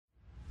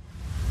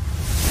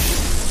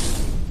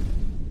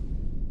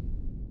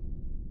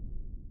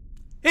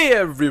Hey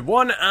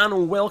everyone,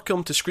 and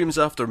welcome to Screams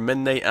After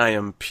Midnight. I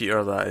am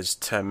Peter, that is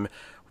Tim.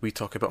 We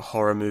talk about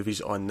horror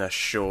movies on this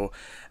show,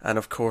 and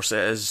of course it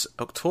is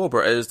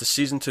October. It is the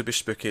season to be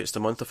spooky. It's the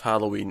month of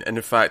Halloween, and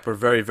in fact we're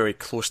very, very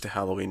close to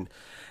Halloween.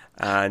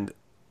 And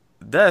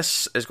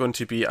this is going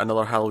to be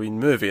another Halloween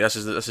movie. This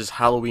is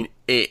Halloween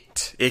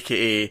 8,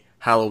 aka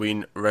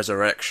Halloween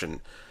Resurrection.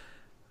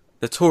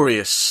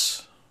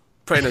 Notorious.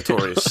 Pretty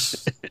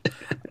notorious.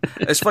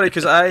 It's funny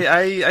because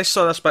I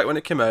saw this back when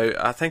it came out.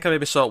 I think I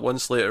maybe saw it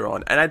once later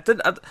on, and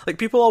like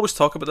people always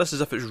talk about this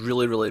as if it's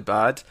really, really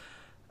bad,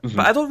 but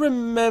I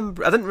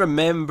didn't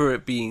remember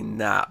it being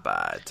that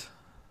bad.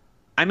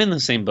 I'm in the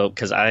same boat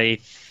because I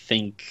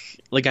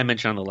think, like I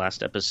mentioned on the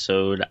last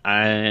episode,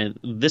 H2O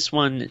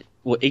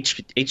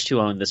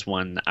and this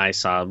one I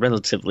saw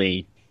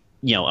relatively,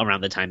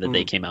 around the time that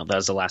they came out. That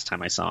was the last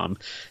time I saw them,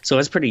 so I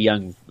was pretty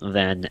young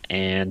then,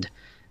 and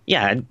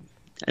yeah,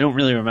 I don't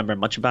really remember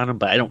much about them,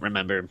 but I don't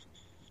remember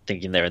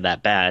thinking they were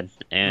that bad.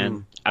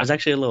 And I was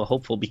actually a little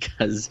hopeful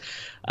because,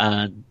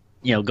 going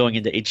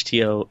into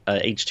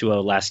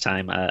H2O last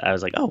time, I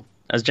was like, oh,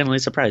 I was generally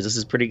surprised. This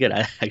is pretty good.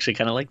 I actually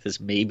kind of like this.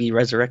 Maybe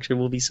Resurrection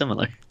will be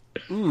similar.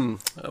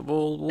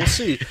 We'll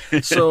see.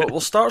 So we'll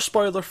start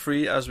spoiler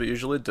free as we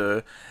usually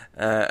do,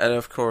 and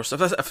of course, if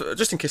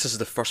just in case this is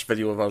the first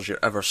video of ours you're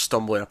ever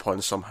stumbling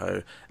upon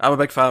somehow, I'm a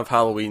big fan of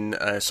Halloween.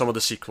 Some of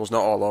the sequels,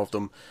 not all of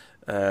them.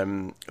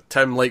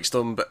 Tim likes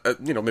them,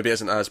 but maybe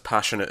isn't as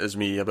passionate as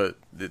me about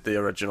the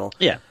original.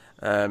 Yeah.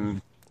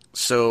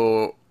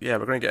 So yeah,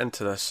 we're going to get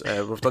into this.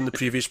 We've done the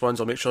previous ones.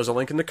 I'll make sure there's a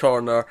link in the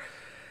corner.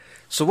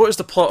 So what is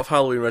the plot of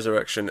Halloween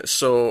Resurrection?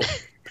 So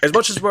as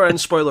much as we're in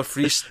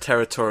spoiler-free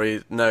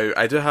territory now,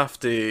 I do have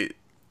to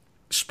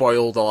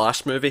spoil the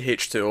last movie,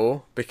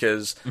 H2O,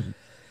 because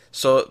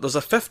so there's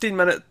a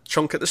 15-minute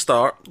chunk at the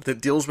start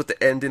that deals with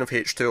the ending of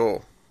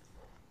H2O.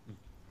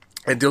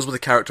 It deals with the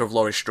character of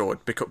Laurie Strode,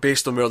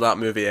 based on where that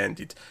movie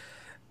ended.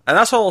 And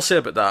that's all I'll say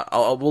about that.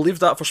 We'll leave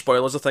that for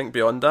spoilers, I think,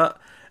 beyond that.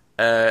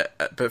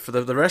 But for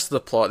the rest of the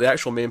plot, the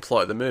actual main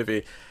plot of the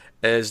movie,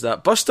 is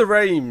that Busta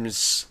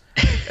Rhymes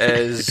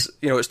is,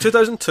 it's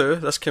 2002,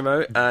 this came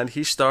out, and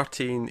he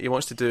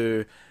wants to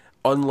do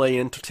online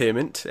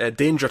entertainment.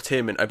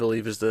 Dangertainment, I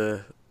believe, is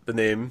the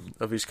name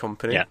of his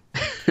company. Yeah.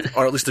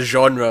 Or at least the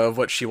genre of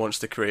which he wants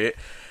to create.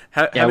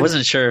 I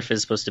wasn't sure if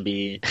it's supposed to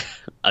be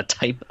a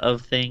type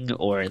of thing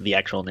or the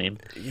actual name.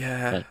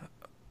 Yeah.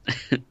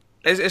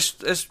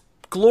 It's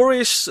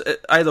glorious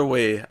either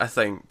way, I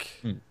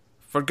think.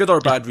 For good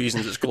or bad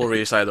reasons, it's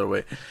glorious either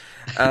way.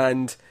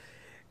 And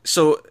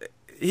so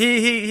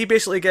he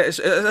basically gets...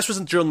 This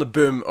was during the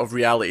boom of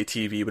reality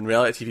TV, when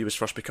reality TV was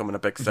first becoming a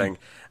big thing.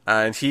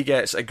 And he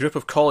gets a group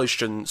of college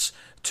students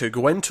to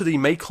go into the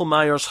Michael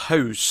Myers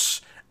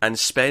house and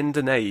spend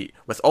the night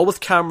with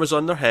cameras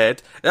on their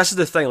head. This is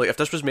the thing, like, if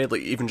this was made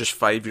like even just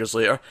 5 years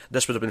later,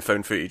 this would have been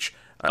found footage.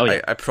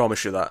 I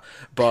promise you that.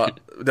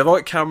 But they've all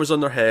got cameras on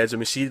their heads, and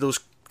we see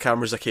those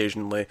cameras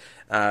occasionally,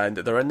 and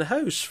they're in the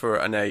house for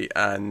a night,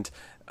 and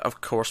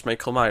of course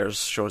Michael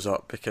Myers shows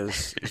up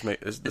because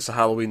it's a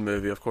Halloween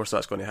movie. Of course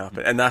that's going to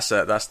happen, and that's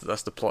it. That's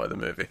the plot of the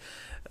movie.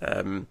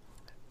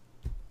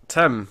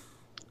 Tim,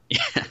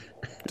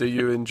 do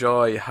you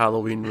enjoy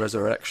Halloween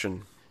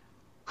Resurrection?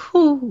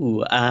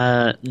 No,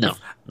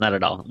 not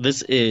at all.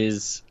 This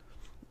is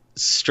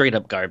straight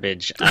up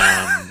garbage.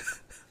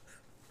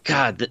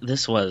 God,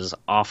 this was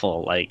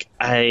awful. Like,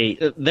 I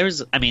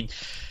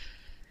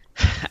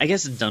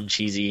guess dumb,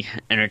 cheesy,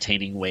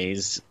 entertaining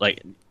ways,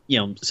 like,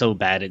 so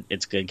bad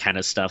it's good kind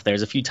of stuff.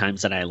 There's a few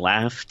times that I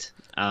laughed,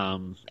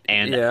 and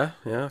yeah,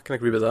 I can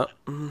agree with that.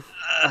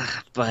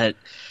 But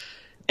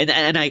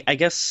I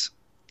guess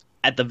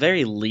at the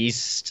very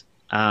least,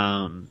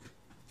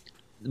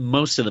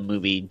 most of the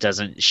movie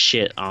doesn't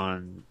shit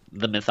on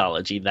the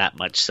mythology that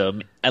much,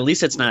 so at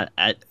least it's not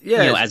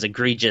as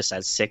egregious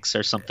as 6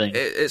 or something.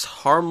 It's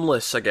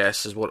harmless, I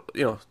guess, is what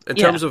in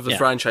terms of the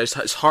franchise.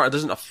 It's hard. It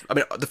doesn't. I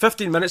mean, the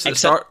 15 minutes at the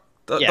start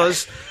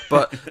does,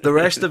 but the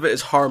rest of it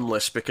is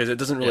harmless because it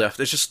doesn't really.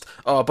 It's just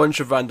a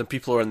bunch of random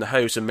people are in the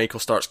house and Michael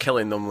starts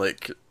killing them.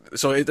 Like,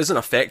 so it doesn't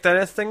affect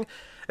anything.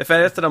 If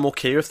anything, I'm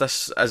okay with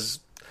this as.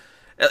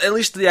 At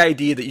least the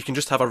idea that you can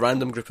just have a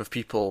random group of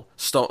people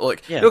stop,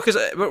 because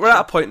we're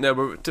at a point now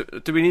where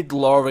do we need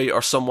Laurie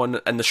or someone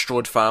in the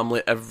Strode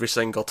family every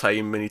single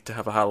time we need to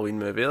have a Halloween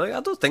movie? Like,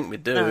 I don't think we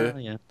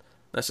do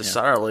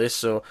necessarily.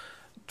 So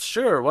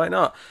sure, why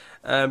not?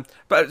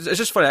 But it's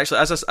just funny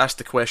actually. As I asked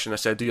the question, I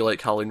said, "Do you like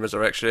Halloween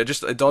Resurrection?"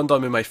 It dawned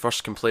on me my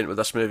first complaint with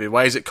this movie.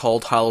 Why is it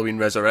called Halloween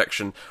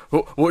Resurrection?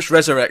 What's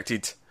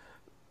resurrected?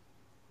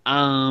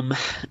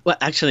 Well,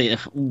 actually,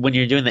 when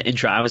you're doing the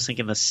intro, I was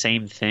thinking the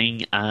same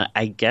thing.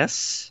 I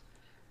guess,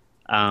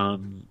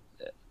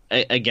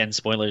 again,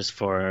 spoilers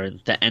for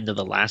the end of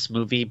the last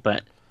movie,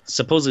 but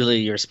supposedly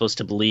you're supposed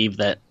to believe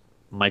that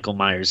Michael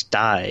Myers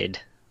died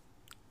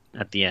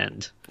at the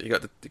end. You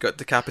got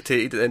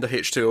decapitated at the end of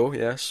H2O,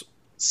 yes.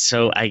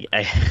 So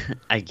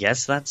I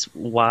guess that's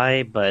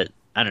why, but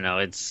I don't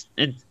know.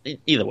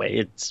 Either way,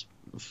 it's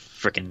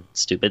freaking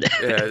stupid.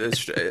 Yeah,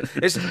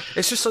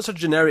 it's just such a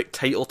generic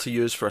title to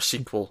use for a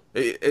sequel.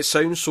 It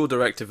sounds so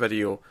direct to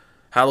video.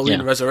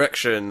 Halloween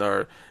Resurrection,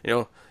 or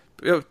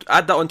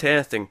add that onto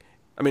anything.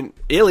 I mean,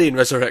 Alien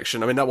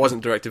Resurrection. I mean, that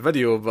wasn't direct to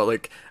video, but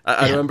like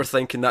I remember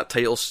thinking that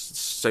title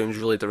sounds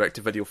really direct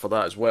to video for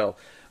that as well.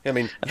 I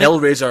mean,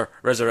 Hellraiser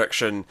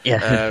Resurrection,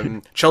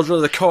 Children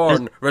of the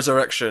Corn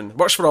Resurrection,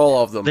 works for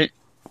all of them.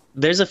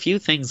 There's a few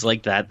things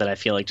like that I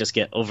feel like just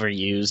get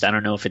overused. I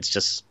don't know if it's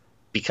just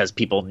because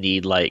people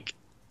need like,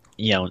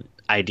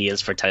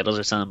 ideas for titles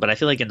or something, but I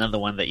feel like another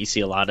one that you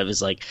see a lot of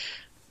is like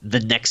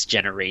The Next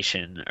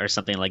Generation or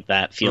something like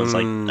that. Feels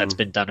like that's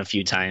been done a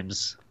few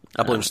times.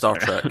 I blame Star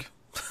Trek.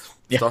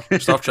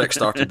 Star Trek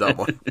started that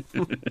one.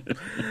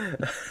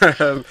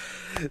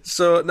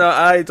 So, no,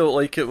 I don't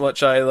like it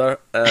much either.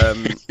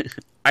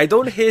 I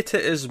don't hate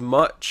it as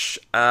much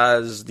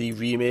as the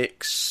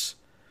remakes.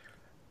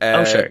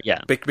 Sure,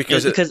 yeah.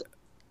 Because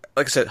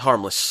like I said,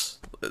 harmless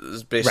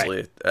is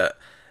basically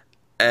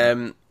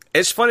it.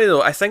 It's funny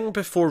though, I think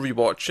before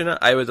rewatching it,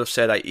 I would have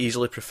said I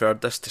easily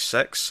preferred this to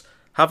 6.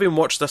 Having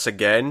watched this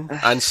again,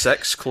 and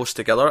 6 close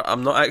together,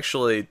 I'm not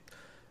actually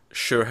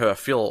sure how I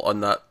feel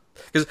on that.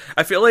 Because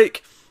I feel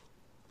like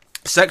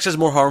 6 is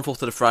more harmful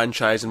to the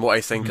franchise and what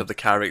I think of the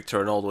character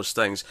and all those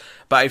things.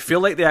 But I feel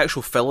like the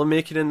actual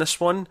filmmaking in this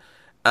one,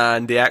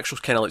 and the actual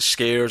kind of like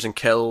scares and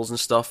kills and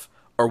stuff,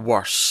 are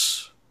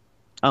worse.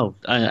 Oh,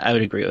 I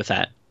would agree with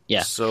that.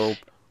 Yeah. So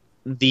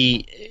I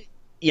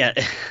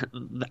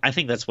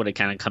think that's what it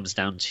kind of comes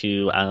down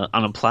to.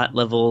 On a plot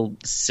level,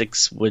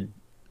 6 would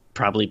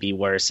probably be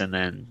worse, and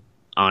then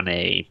on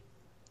a,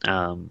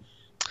 I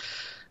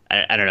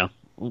don't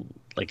know,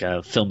 like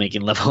a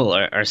filmmaking level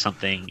or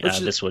something,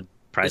 this would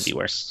probably be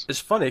worse. It's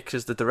funny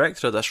because the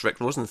director of this, Rick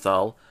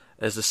Rosenthal,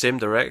 is the same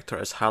director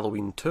as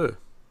Halloween 2.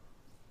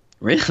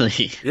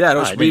 Really? Yeah,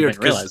 no, it's weird. I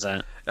didn't realize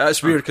that.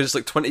 It's weird because it's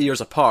like 20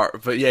 years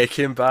apart, but yeah, he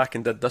came back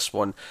and did this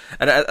one.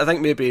 And I think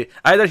maybe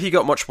either he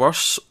got much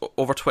worse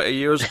over 20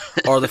 years,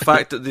 or the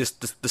fact that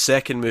the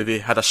second movie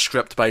had a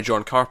script by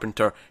John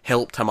Carpenter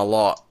helped him a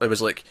lot. It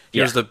was like,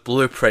 here's the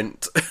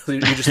blueprint, you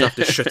just have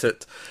to shoot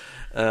it.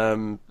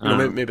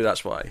 Maybe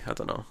that's why, I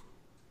don't know.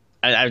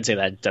 I would say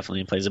that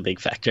definitely plays a big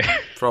factor.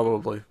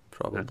 Probably.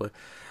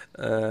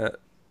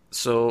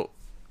 So...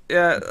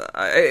 yeah,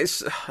 I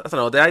don't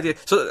know, the idea...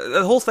 So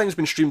the whole thing's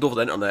been streamed over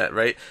the internet,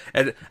 right?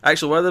 And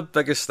actually one of the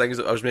biggest things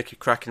that was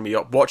cracking me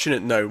up, watching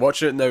it now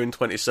in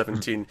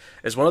 2017,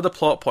 is one of the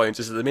plot points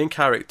is that the main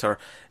character,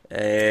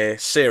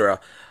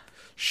 Sarah,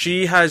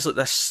 she has like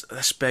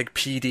this big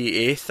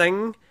PDA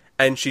thing,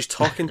 and she's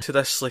talking to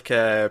this like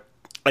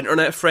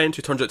internet friend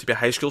who turns out to be a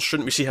high school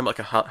student. We see him at like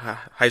a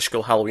high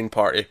school Halloween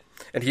party,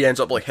 and he ends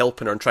up like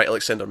helping her and trying to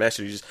like send her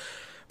messages.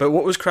 But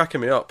what was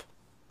cracking me up,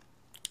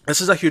 this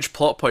is a huge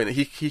plot point that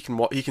he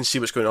can see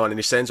what's going on, and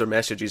he sends her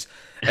messages,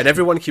 and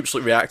everyone keeps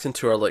like reacting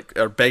to her like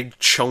her big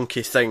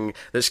chunky thing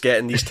that's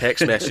getting these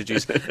text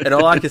messages, and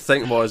all I could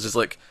think is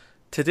like,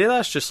 today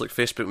that's just like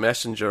Facebook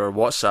Messenger or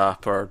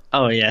WhatsApp or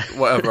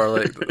whatever.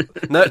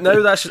 Like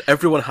now that's just,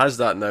 everyone has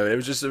that now. It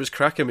was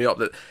cracking me up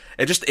that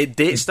it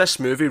dates this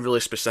movie really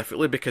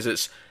specifically because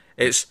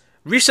it's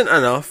recent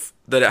enough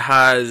that it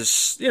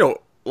has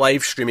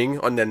live streaming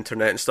on the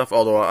internet and stuff,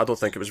 although I don't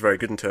think it was very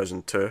good in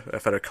 2002,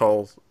 if I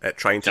recall it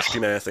trying to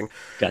stream anything.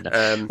 God,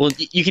 no. Well,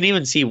 you can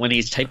even see when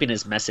he's typing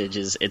his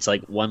messages, it's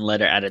like one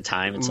letter at a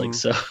time. It's like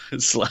so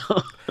slow.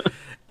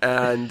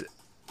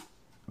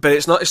 But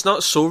it's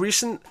not so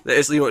recent that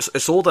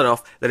it's old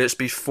enough that it's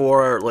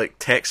before like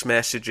text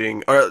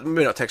messaging, or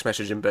maybe not text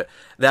messaging, but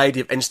the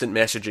idea of instant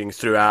messaging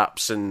through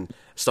apps and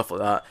stuff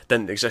like that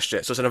didn't exist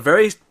yet. So it's in a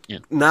very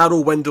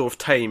narrow window of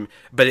time,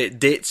 but it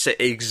dates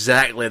it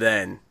exactly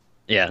then.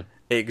 Yeah,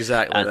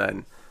 exactly.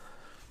 Then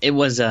it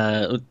was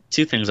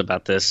two things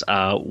about this.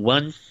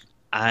 One,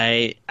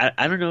 I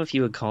don't know if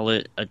you would call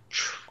it a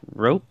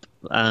trope.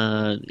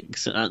 I'm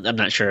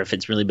not sure if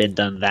it's really been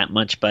done that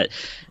much, but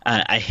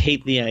I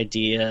hate the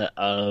idea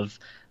of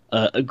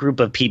a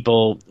group of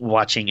people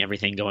watching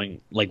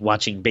everything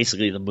watching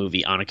basically the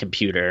movie on a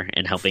computer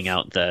and helping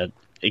out the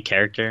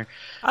character.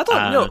 I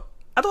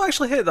don't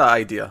actually hate that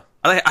idea.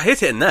 I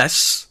hate it in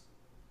this.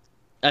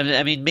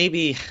 I mean,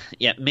 maybe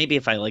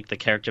if I like the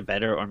character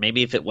better, or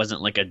maybe if it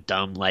wasn't like a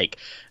dumb like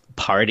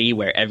party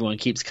where everyone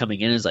keeps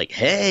coming in and is like,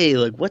 hey,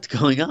 like what's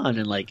going on,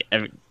 and like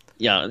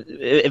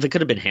if it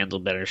could have been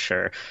handled better,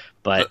 sure.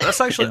 But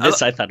that's actually, in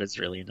this, I thought it was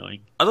really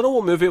annoying. I don't know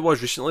what movie it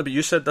was recently, but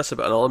you said this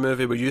about another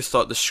movie where you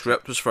thought the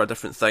script was for a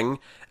different thing,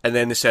 and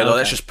then they said,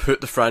 let's just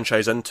put the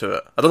franchise into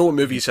it. I don't know what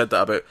movie you said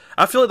that about.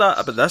 I feel like that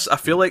about this. I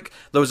feel like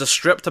there was a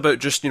script about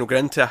just, getting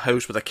into a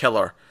house with a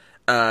killer,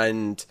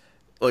 and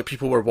like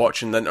people were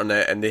watching the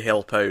internet and they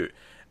help out.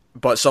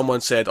 But someone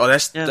said,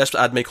 let's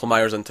add Michael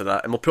Myers into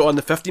that, and we'll put on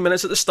the 50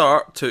 minutes at the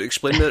start to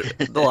explain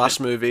the last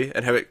movie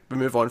and how we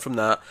move on from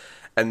that,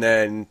 and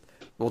then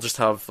we'll just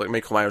have like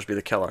Michael Myers be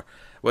the killer,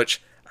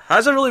 which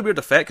has a really weird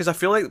effect, because I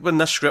feel like when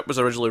this script was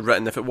originally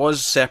written, if it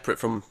was separate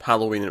from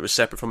Halloween and it was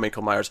separate from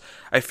Michael Myers,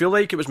 I feel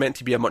like it was meant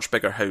to be a much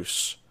bigger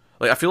house.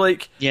 Like, I feel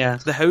like Yeah.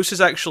 the house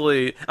is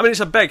actually... I mean, it's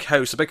a big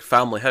house, a big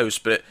family house,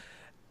 but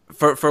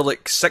for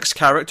like 6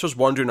 characters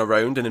wandering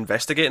around and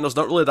investigating, there's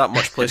not really that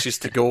much places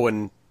to go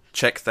and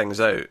check things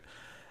out.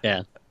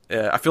 Yeah.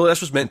 I feel like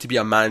this was meant to be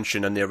a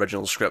mansion in the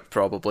original script,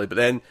 probably, but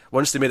then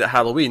once they made it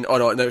Halloween, oh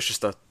no, now it's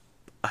just a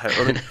house.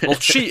 I mean, we'll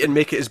cheat and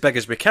make it as big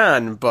as we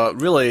can, but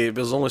really,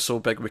 there's only so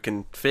big we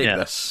can fake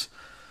this.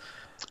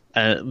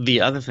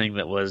 The other thing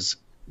that was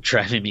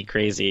driving me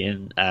crazy,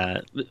 and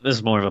this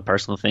is more of a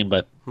personal thing,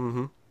 but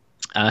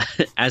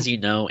as you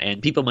know,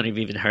 and people might have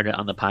even heard it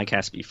on the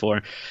podcast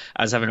before,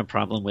 I was having a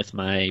problem with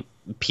my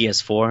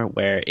PS4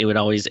 where it would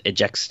always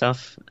eject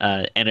stuff,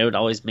 and it would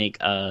always make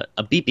a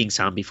beeping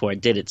sound before it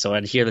did it. So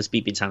I'd hear this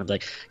beeping sound, I'd be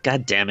like,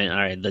 God damn it, all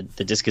right,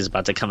 the disc is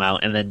about to come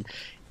out. And then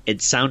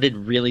it sounded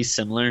really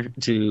similar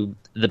to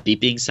the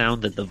beeping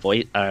sound that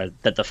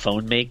the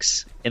phone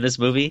makes in this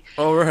movie.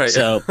 Oh, right.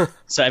 So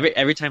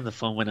every time the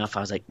phone went off, I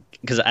was like,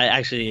 because I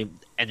actually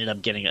ended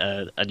up getting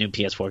a new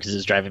PS4 because it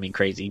was driving me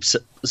crazy.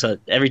 So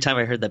every time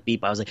I heard that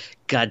beep, I was like,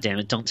 God damn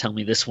it, don't tell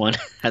me this one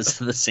has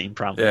the same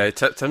problem. Yeah,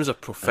 Tim's a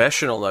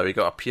professional now. He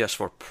got a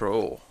PS4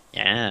 Pro.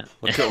 Yeah.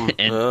 Look at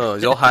him.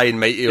 He's all high and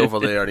mighty over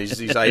there, and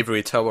he's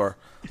ivory tower.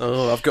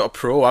 Oh, I've got a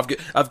Pro. I've got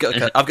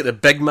the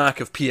Big Mac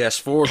of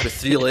PS4 with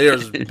 3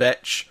 layers,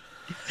 bitch.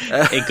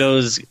 It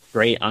goes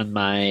great on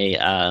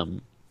my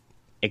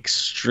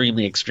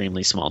extremely,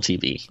 extremely small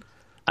TV.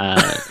 I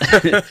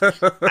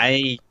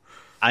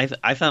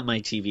thought my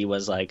TV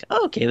was like,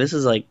 oh, okay, this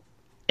is like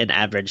an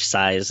average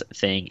size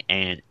thing,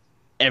 and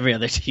every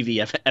other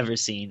TV I've ever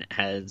seen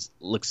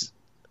looks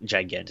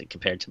gigantic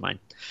compared to mine.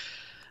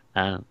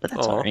 But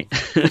that's all right.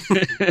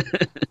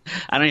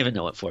 I don't even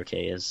know what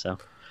 4K is, so.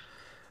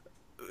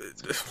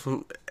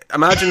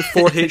 Imagine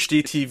 4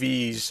 HD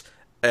TVs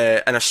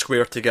in a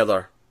square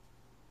together.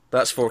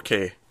 That's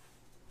 4K.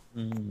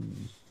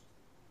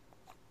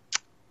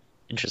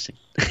 Interesting.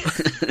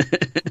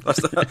 I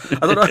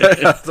don't know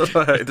how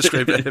to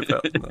describe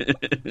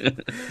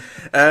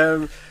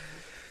it.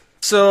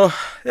 So,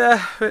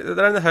 yeah,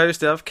 they're in the house,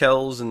 they have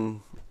kills,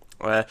 and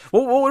what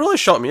really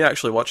shocked me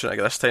actually watching it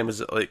this time is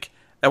that, like,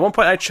 at one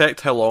point I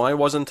checked how long I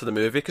was into the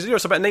movie, because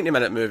it's about a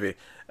 90-minute movie,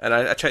 and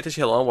I checked to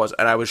see how long it was,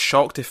 and I was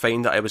shocked to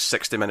find that I was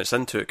 60 minutes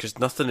into it, because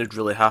nothing had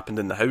really happened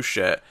in the house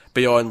yet,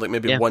 beyond, like,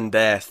 maybe one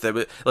death. That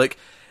was, like,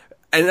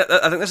 and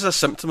I think this is a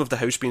symptom of the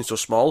house being so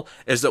small,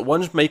 is that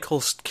once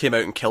Michael came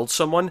out and killed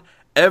someone,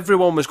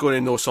 everyone was going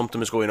to know something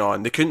was going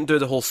on. They couldn't do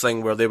the whole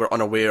thing where they were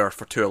unaware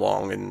for too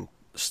long and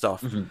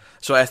stuff.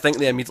 So I think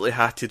they immediately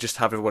had to just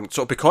have everyone...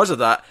 So because of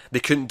that,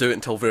 they couldn't do it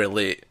until very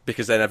late,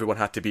 because then everyone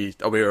had to be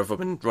aware of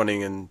them and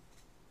running and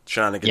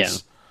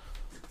shenanigans. Yeah.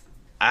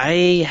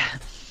 I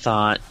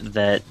thought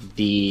that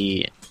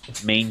the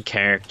main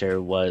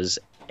character was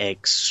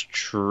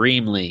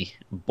extremely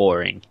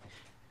boring.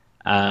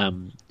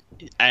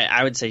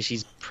 I would say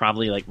she's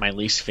probably like my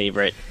least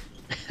favorite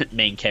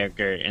main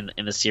character in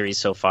the series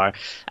so far.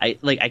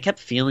 I kept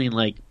feeling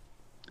like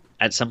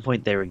at some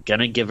point they were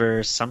gonna give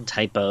her some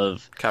type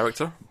of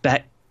character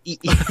back.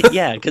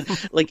 Yeah,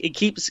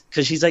 because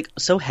she's like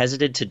so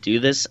hesitant to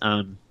do this.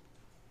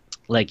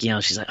 Like, you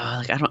know, she's like, oh,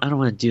 like I don't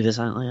want to do this.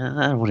 I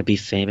don't want to be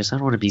famous. I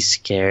don't want to be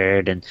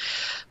scared and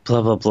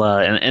blah blah blah.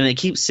 And it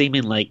keeps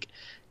seeming like,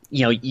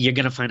 you know, you're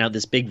gonna find out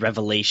this big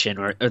revelation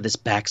or this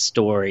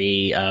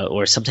backstory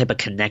or some type of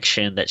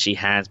connection that she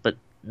has. But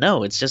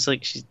no, it's just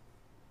like she's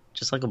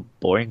just like a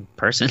boring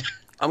person.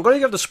 I'm going to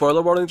give the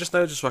spoiler warning just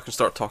now, just so I can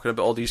start talking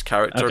about all these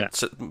character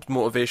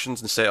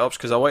motivations and setups,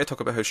 because I want to talk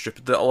about how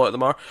stupid a lot of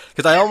them are.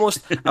 Because I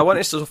want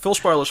to say full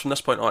spoilers from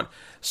this point on.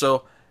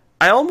 So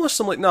I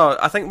almost am like, no,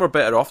 I think we're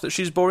better off that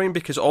she's boring,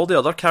 because all the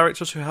other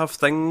characters who have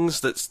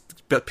things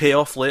that pay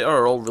off later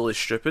are all really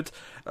stupid.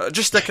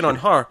 Just sticking on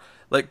her,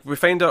 like we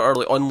find out our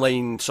like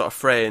online sort of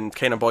friend,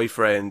 kind of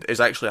boyfriend,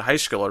 is actually a high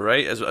schooler,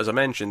 right? As I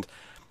mentioned,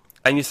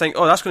 and you think,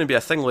 oh, that's going to be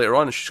a thing later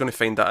on, and she's going to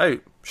find that out.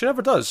 She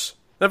never does.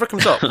 Never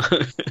comes up.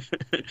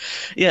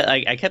 Yeah,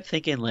 I kept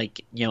thinking,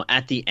 like, you know,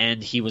 at the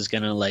end he was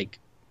gonna like,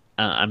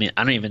 I mean,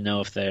 I don't even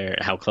know if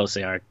how close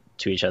they are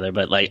to each other,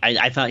 but like,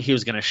 I thought he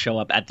was gonna show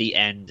up at the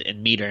end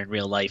and meet her in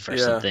real life or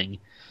something.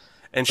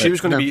 And she was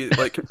going to be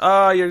like,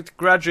 you're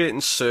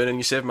graduating soon, and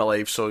you saved my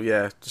life, so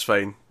yeah, it's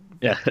fine.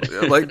 Yeah.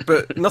 Like,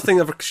 but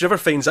she never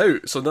finds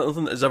out, so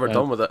nothing is ever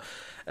done with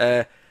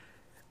it.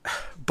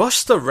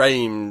 Busta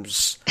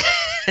Rhymes,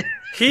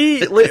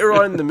 he later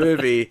on in the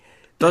movie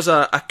does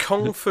a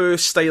kung fu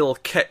style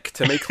kick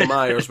to Michael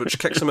Myers, which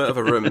kicks him out of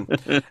a room.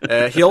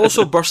 He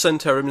also bursts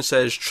into a room and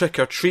says, "Trick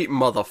or treat,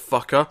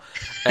 motherfucker,"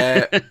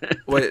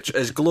 which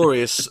is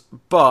glorious.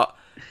 But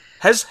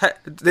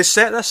they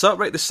set this up,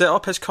 right? They set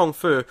up his kung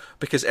fu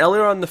because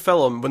earlier on in the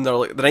film, when they're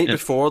like the night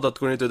before they're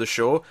going to do the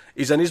show,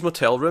 he's in his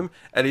motel room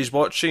and he's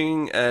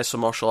watching some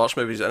martial arts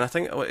movies, and I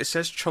think it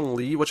says Chung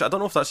Lee, which I don't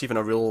know if that's even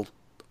a real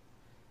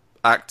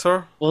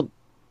actor. Well,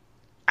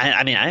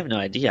 I mean, I have no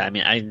idea. I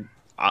mean,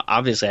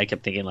 obviously I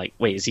kept thinking like,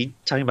 wait, is he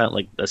talking about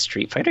like the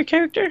Street Fighter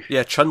character?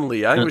 Yeah,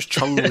 Chun-Li. I think it was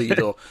Chung-Li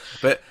though.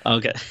 But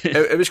Okay.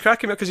 it was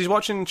cracking me up because he's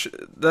watching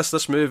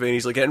this movie and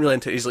he's like getting really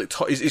into it. He's like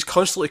he's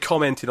constantly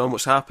commenting on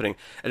what's happening,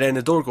 and then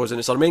the door goes and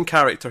it's our main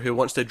character who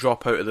wants to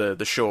drop out of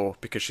the show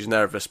because she's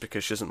nervous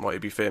because she doesn't want to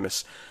be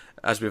famous,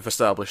 as we've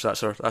established.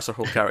 That's her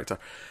whole character.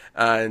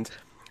 And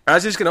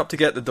as he's going up to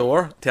get the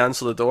door to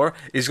answer the door,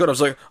 he's got. I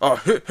was like, oh,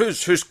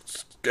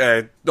 who's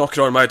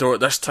knocking on my door at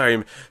this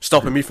time,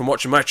 stopping me from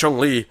watching my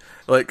Chung-Li.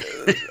 Like,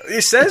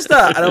 he says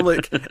that, and I'm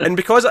like, and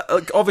because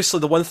obviously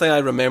the one thing I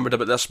remembered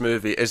about this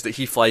movie is that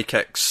he fly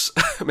kicks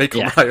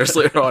Michael Myers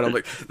later on. I'm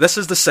like, this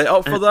is the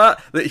setup for that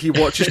he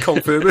watches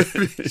kung fu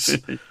movies.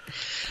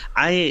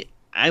 I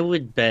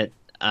would bet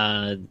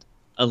a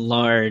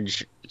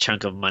large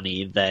chunk of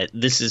money that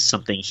this is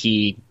something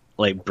he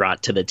like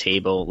brought to the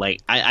table.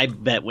 Like I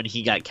bet when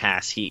he got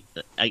cast,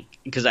 I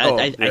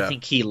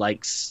think he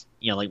likes,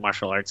 like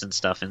martial arts and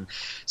stuff, and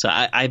so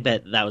I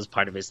bet that was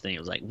part of his thing. It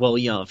was like, well,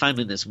 if I'm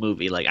in this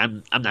movie, like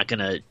I'm not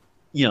gonna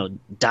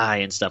die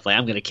and stuff. Like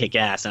I'm gonna kick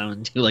ass and I'm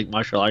gonna do like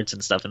martial arts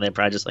and stuff, and they're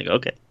probably just like,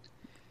 okay.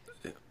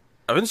 It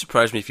wouldn't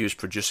surprise me if he was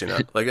producing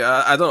it. Like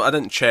I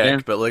didn't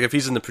check, but like if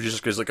he's in the producer's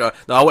because like, no,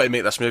 I want to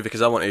make this movie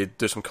because I want to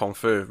do some kung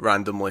fu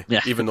randomly,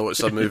 even though it's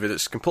a movie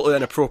that's completely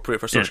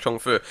inappropriate for such kung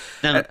fu.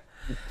 Now,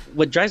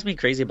 what drives me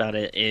crazy about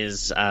it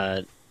is,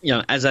 as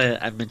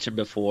I've mentioned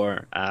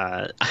before,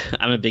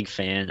 I'm a big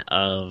fan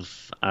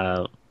of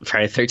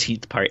Friday the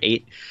 13th Part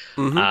 8,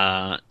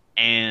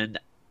 and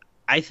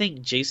I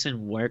think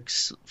Jason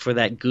works for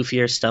that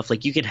goofier stuff.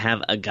 Like you can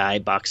have a guy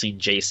boxing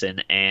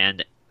Jason,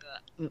 and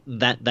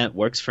that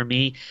works for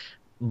me.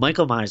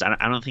 Michael Myers,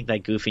 I don't think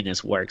that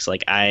goofiness works.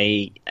 Like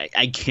I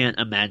can't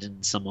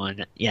imagine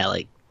someone,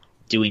 like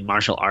doing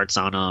martial arts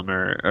on him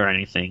or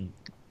anything.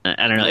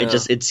 I don't know. Yeah.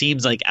 It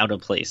seems like out of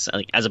place,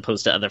 like as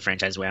opposed to other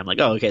franchises where I'm like,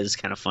 oh, okay, this is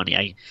kind of funny.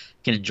 I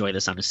can enjoy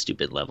this on a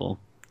stupid level.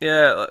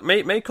 Yeah,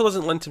 Michael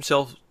doesn't lend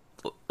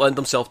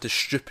himself to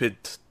stupid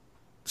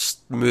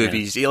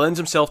movies. He lends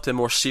himself to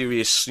more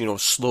serious,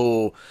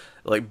 slow,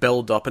 like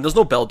build up. And there's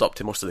no build up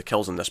to most of the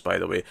kills in this, by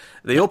the way.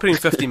 The opening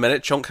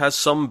 50-minute chunk has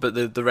some,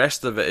 but the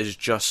rest of it is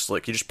just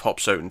like he just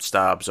pops out and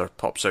stabs or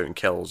pops out and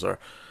kills or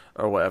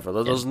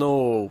whatever. There's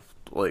no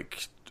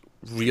like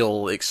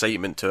real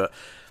excitement to it.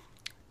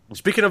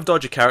 Speaking of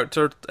dodgy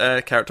character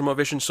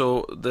motivation,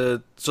 so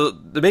the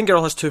main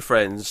girl has two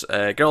friends,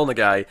 a girl and a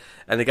guy,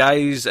 and the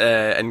guy's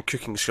in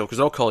cooking school because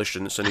they're all college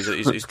students, and he's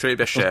trained to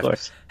be a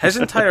chef. His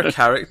entire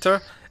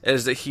character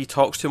is that he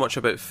talks too much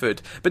about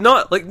food, but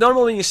not like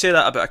normally when you say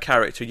that about a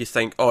character, you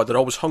think, oh, they're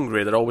always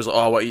hungry, they're always like, oh,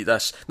 I want to eat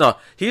this. No,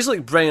 he's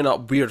like bringing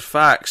up weird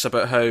facts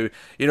about how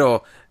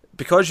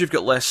because you've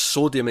got less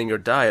sodium in your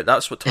diet,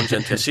 that's what turns you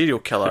into a serial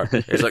killer.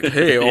 It's like,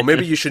 hey, or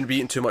maybe you shouldn't be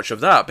eating too much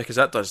of that because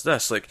that does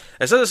this. Like,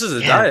 this is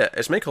his diet.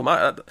 It's Michael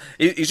Myers.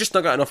 He's just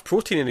not got enough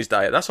protein in his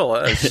diet. That's all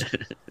it is.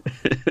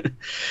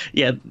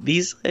 Yeah,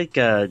 these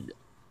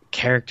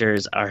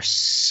characters are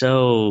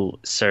so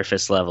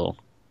surface level.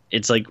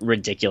 It's like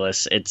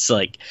ridiculous. It's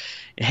like,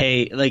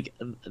 hey, like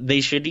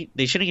they shouldn't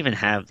even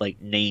have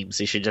like names.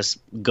 They should just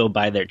go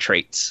by their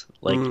traits.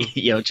 Like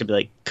it should be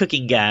like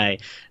cooking guy,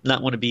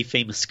 not want to be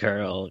famous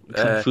girl,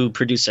 kung fu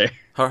producer.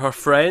 Her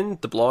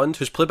friend, the blonde,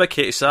 who's played by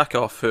Katie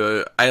Sackhoff,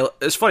 who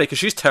it's funny because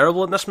she's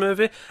terrible in this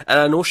movie, and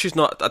I know she's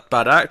not a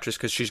bad actress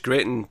because she's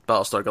great in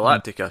Battlestar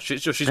Galactica.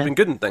 She's been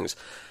good in things.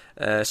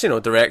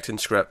 Directing,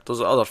 script. There's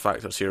other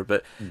factors here,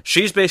 but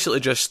she's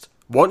basically just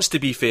wants to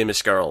be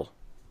famous girl.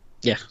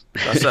 Yeah,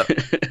 that's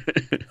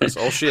it. That's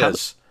all she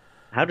is.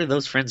 How do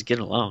those friends get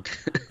along?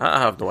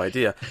 I have no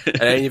idea. And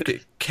then you've got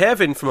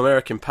Kevin from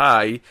American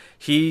Pie.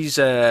 He's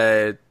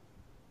I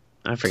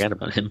forgot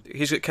about him.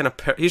 He's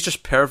got he's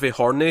just pervy,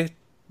 horny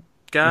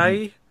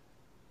guy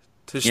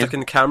who's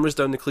sticking cameras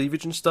down the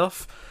cleavage and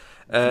stuff.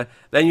 Then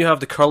you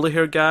have the curly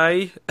hair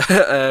guy,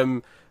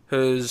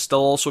 who's still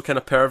also kind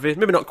of pervy.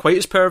 Maybe not quite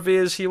as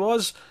pervy as he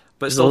was,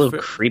 but he's still a little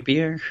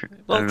creepier.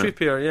 A little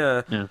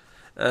creepier,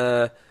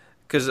 yeah.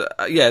 Because,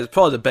 it's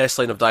probably the best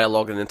line of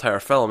dialogue in the entire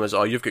film is,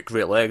 oh, you've got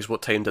great legs,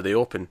 what time do they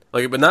open?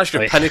 Like, when that's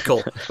your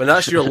pinnacle, when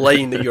that's your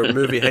line that your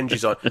movie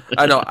hinges on.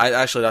 I know,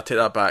 I take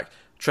that back.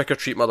 Trick or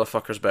treat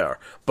motherfucker's better.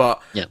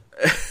 But,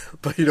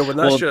 but when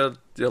that's your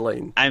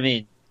line. I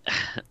mean,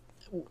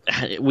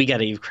 we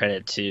gotta give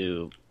credit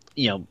to,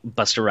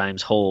 Busta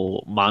Rhymes'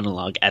 whole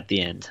monologue at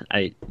the end.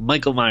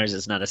 Michael Myers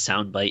is not a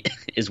soundbite,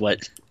 is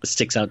what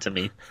sticks out to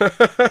me.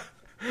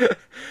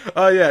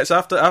 Oh yeah, it's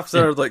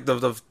after like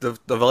they've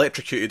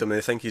electrocuted him and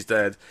they think he's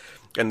dead,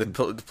 and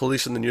the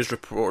police and the news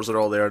reporters are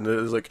all there, and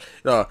there's like,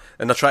 no,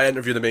 and they try to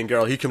interview the main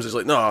girl. He comes, he's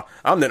like, no,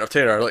 I'm the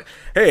entertainer. Like,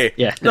 hey,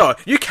 no,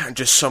 you can't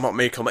just sum up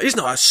Michael. He's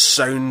not a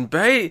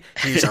soundbite.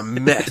 He's a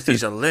myth.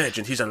 He's a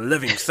legend. He's a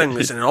living thing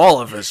that's in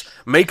all of us.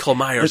 Michael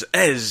Myers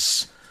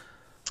is.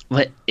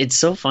 But it's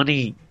so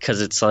funny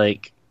because it's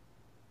like,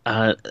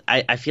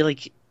 I feel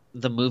like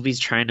the movie's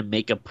trying to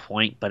make a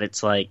point, but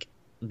it's like,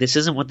 this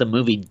isn't what the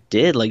movie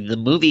did. Like, the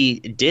movie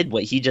did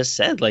what he just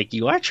said. Like,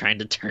 you are trying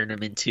to turn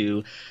him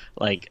into,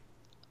 like,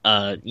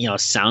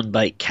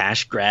 soundbite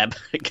cash grab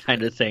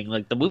kind of thing.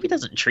 Like the movie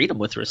doesn't treat him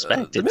with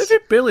respect. The movie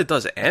barely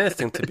does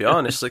anything, to be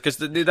honest. Because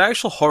the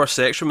actual horror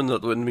section,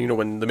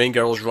 when the main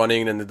girl's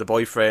running and the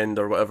boyfriend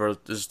or whatever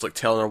is like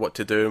telling her what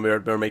to do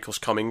and where Michael's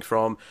coming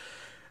from,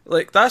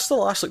 like that's the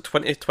last like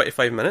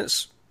 20-25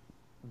 minutes.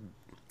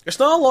 It's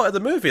not a lot of the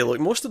movie. Like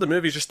most of the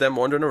movie is just them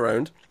wandering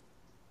around.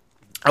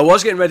 I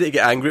was getting ready to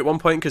get angry at one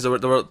point because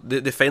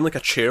they find like a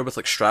chair with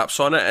like straps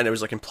on it, and it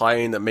was like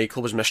implying that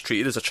Michael was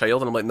mistreated as a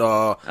child, and I'm like,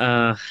 no,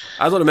 I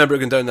don't remember it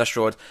going down this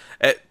road.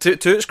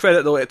 To its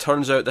credit though, it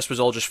turns out this was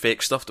all just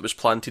fake stuff that was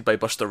planted by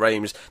Busta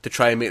Rhymes to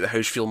try and make the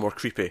house feel more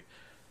creepy.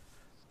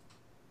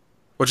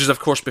 Which is of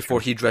course before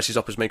he dresses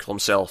up as Michael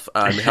himself,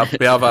 and we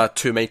have a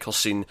two Michael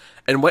scene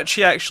in which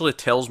he actually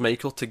tells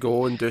Michael to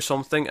go and do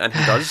something, and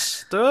he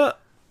does do it.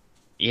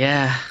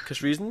 Yeah,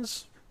 because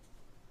reasons.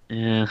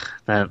 Yeah,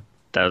 that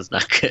was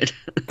not good.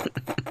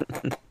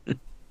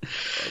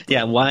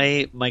 Yeah,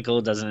 why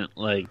Michael doesn't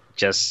like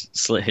just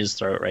slit his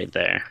throat right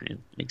there? It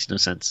makes no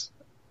sense.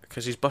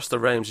 Because he's Busta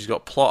Rhymes. He's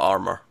got plot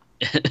armor.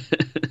 Do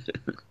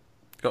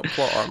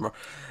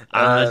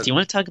you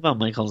want to talk about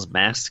Michael's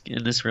mask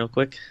in this real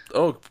quick?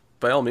 Oh,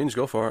 by all means,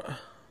 go for it.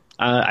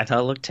 I thought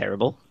it looked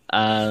terrible.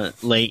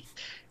 Like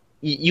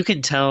you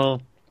can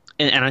tell,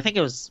 and I think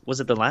it was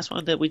it the last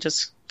one that we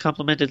just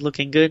complimented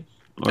looking good?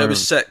 It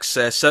was 6.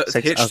 6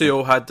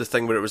 H2O had the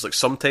thing where it was like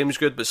sometimes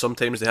good, but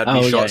sometimes they had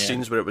reshot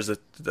scenes where it was the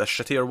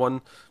shittier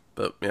one.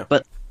 But yeah.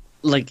 But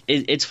like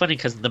it's funny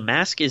because the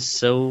mask is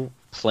so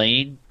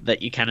plain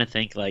that you kind of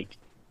think like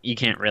you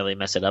can't really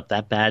mess it up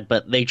that bad.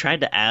 But they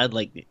tried to add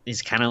like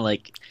these kind of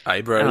like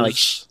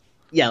eyebrows.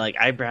 Like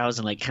eyebrows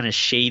and like kind of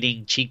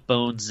shading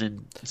cheekbones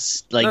and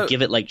like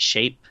give it like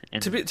shape.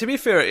 And to be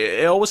fair,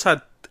 it always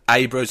had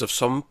eyebrows of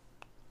some.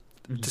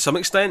 To some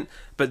extent,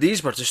 but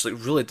these were just like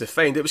really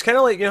defined. It was kind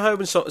of like, you know how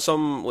when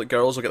some like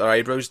girls will get their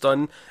eyebrows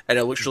done and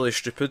it looks really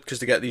stupid because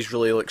they get these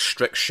really like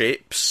strict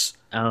shapes.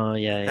 Oh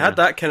yeah, It had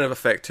that kind of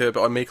effect to it,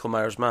 but on Michael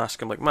Myers'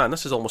 mask, I'm like, man,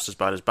 this is almost as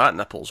bad as bat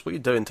nipples. What are you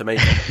doing to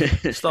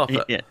Michael? Stop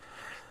it. Yeah,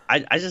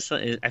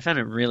 I found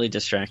it really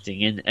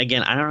distracting, and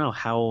again, I don't know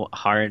how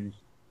hard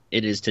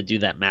it is to do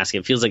that mask.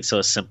 It feels like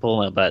so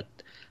simple, but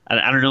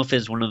I don't know if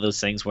it's one of those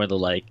things where they're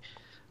like,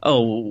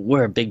 oh,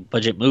 we're a big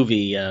budget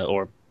movie,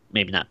 or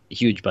maybe not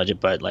huge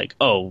budget, but like,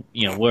 oh,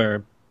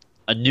 we're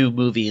a new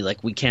movie,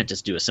 like we can't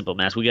just do a simple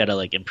mask. We got to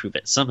like improve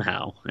it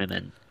somehow, and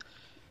then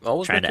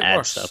always trying to add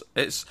worse. Stuff.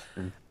 It's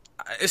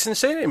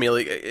insane to me.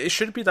 Like it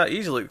should be that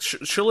easy. Like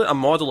surely a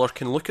modeler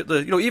can look at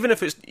the, even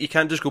if it's you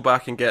can't just go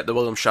back and get the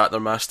William Shatner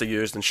mask they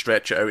used and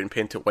stretch it out and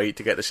paint it white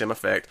to get the same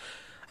effect.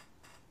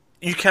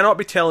 You cannot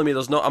be telling me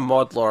there's not a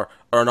modeler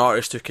or an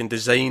artist who can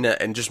design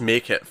it and just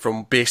make it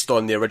based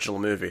on the original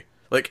movie.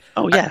 Like,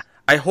 oh yeah.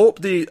 I hope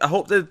the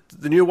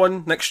new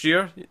one next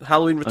year,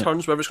 Halloween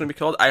Returns, whatever it's going to be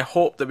called, I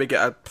hope that we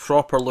get a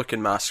proper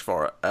looking mask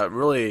for it.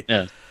 Really,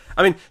 yeah.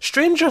 I mean,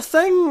 Stranger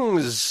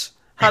Things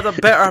had a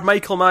better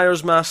Michael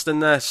Myers mask than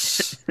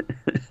this,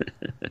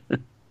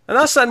 and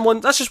that's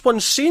just one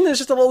scene. It's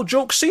just a little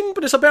joke scene,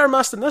 but it's a better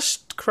mask than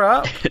this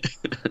crap.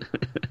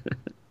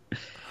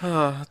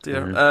 Oh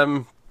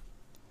dear.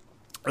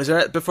 Is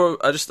there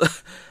before I just?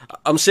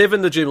 I'm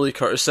saving the Jamie Lee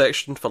Curtis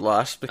section for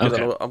last because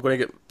okay. I'm going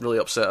to get really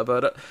upset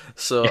about it.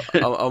 So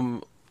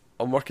I'm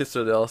working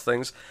through the other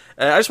things.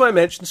 I just want to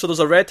mention. So there's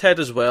a redhead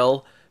as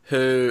well.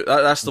 Who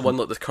that's the one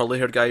that the curly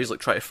haired guys like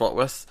try to flirt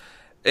with,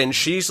 and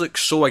she's like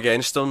so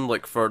against him.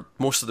 Like for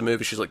most of the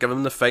movie, she's like giving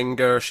him the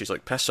finger. She's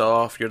like, "Piss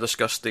off! You're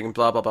disgusting!"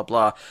 Blah blah blah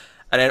blah.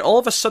 And then all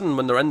of a sudden,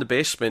 when they're in the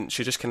basement,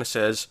 she just kind of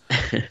says.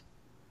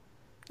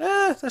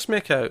 Let's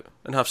make out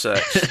and have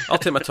sex. I'll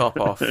take my top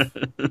off.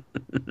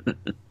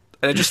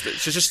 And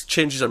she just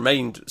changes her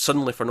mind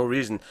suddenly for no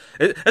reason.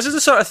 Is this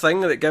the sort of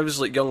thing that gives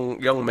like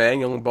young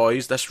men, young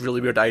boys, this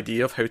really weird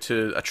idea of how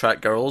to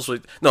attract girls?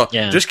 Like, no,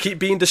 just keep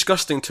being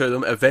disgusting to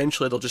them.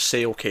 Eventually, they'll just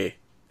say okay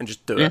and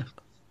just do it.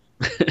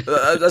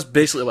 That's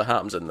basically what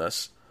happens in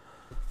this.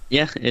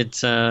 Yeah,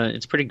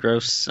 it's pretty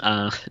gross.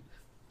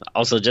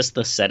 Also, just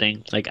the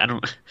setting. Like, I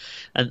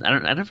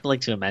never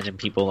like to imagine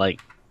people like.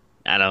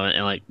 I don't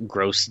know, like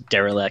gross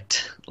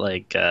derelict,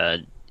 like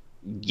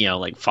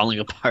like falling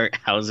apart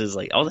houses,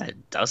 like all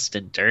that dust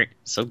and dirt,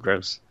 so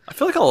gross. I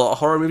feel like a lot of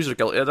horror movies are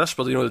guilty of this,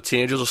 but the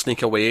teenagers will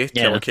sneak away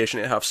to a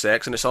location to have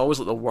sex, and it's always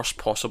like the worst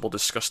possible,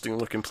 disgusting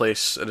looking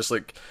place, and it's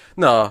like,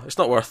 no, it's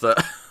not worth it.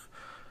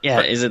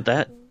 Yeah, is it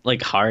that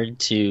like hard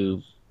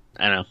to,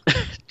 I don't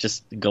know,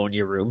 just go in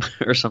your room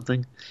or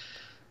something?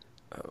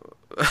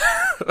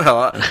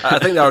 Well, I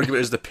think the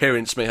argument is the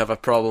parents may have a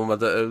problem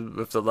with it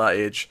if they're that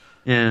age.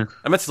 Yeah.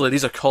 Admittedly,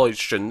 these are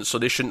college students, so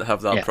they shouldn't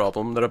have that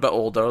problem. They're a bit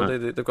older.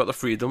 They've got the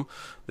freedom.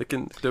 They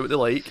can do what they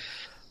like.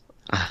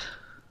 I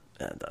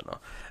don't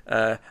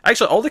know.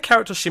 Actually, all the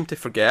characters seem to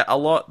forget a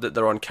lot that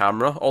they're on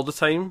camera all the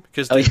time.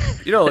 Because, like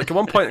at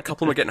one point, a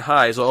couple of them are getting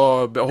high.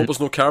 So, but I hope there's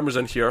no cameras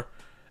in here.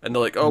 And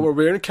they're like, oh, we're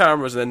wearing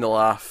cameras. And then they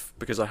laugh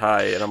because they're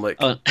high. And I'm like,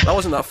 that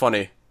wasn't that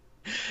funny.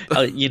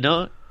 Actually, you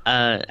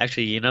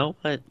know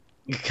what?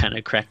 kind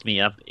of cracked me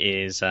up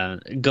is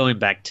going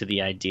back to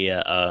the idea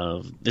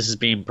of this is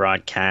being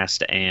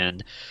broadcast,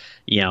 and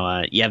you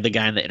have the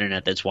guy on the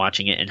internet that's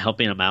watching it and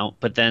helping him out,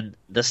 but then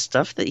the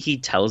stuff that he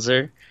tells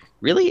her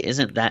really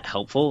isn't that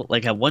helpful.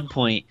 Like at one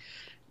point,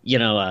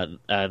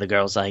 the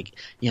girl's like,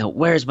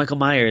 where's Michael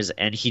Myers?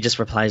 And he just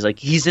replies like,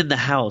 he's in the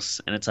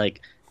house. And it's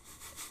like,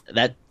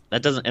 that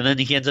doesn't, and then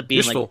he ends up being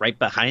Useful. like right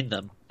behind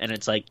them. And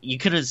it's like, you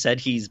could have said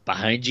he's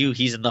behind you.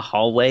 He's in the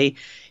hallway.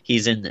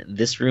 He's in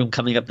this room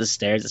coming up the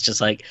stairs. It's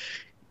just like,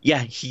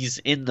 yeah, he's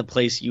in the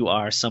place you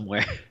are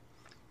somewhere.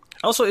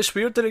 Also, it's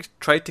weird that he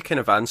tried to kind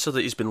of answer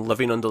that he's been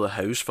living under the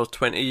house for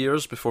 20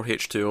 years before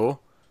H2O.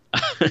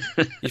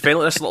 You find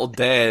like this little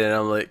dead, and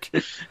I'm like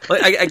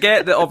I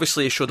get that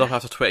obviously he showed up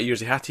after 20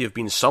 years. He had to have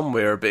been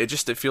somewhere, but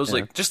it feels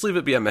like just leave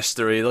it be a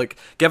mystery. Like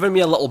giving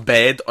me a little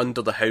bed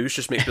under the house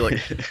just makes me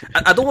like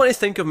I don't want to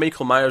think of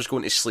Michael Myers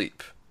going to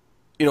sleep,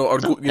 or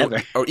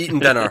eating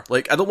dinner.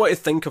 Like I don't want to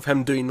think of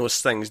him doing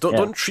those things.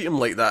 Don't treat him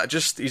like that.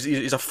 Just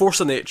he's a force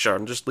of nature,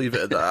 and just leave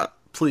it at that,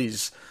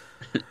 please.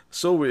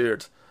 So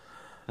weird.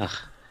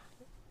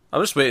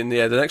 I'm just waiting.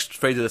 Yeah, the next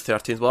Friday the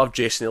 13th, we'll have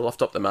Jason. He'll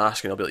lift up the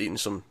mask and he'll be like, eating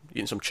some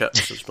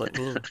chips. Just like,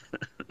 he'll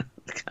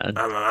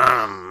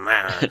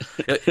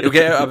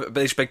get out a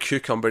big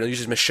cucumber and he'll use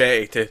his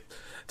machete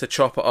to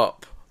chop it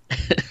up.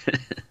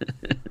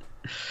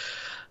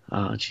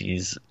 Oh,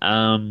 jeez.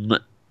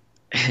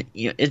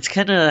 It's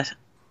kind of,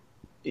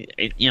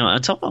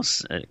 it's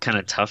almost kind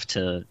of tough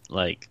to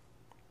like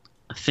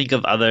think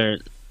of other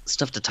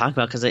stuff to talk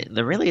about because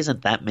there really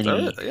isn't that many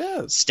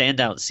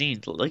standout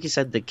scenes. Like you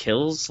said, the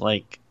kills,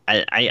 like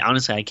I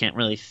honestly I can't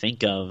really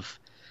think of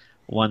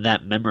one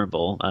that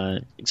memorable,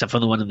 except for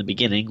the one in the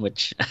beginning,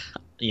 which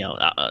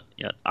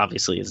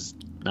obviously is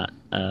not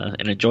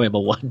an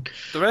enjoyable one.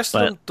 The rest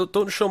of them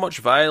don't show much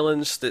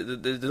violence. They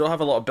don't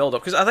have a lot of build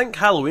up because I think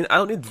Halloween, I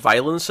don't need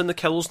violence in the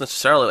kills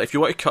necessarily. Like, if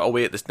you want to cut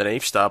away at the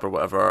knife stab or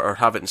whatever, or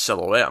have it in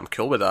silhouette, I'm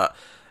cool with that.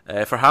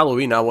 For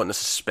Halloween, I want the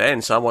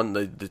suspense. I want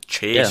the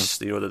chase.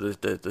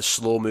 The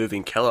slow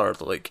moving killer.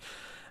 Like,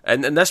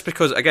 and that's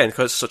because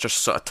it's such a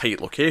sort of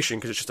tight location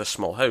because it's just a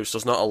small house.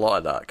 There's not a lot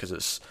of that because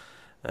it's.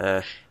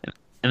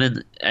 And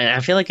then I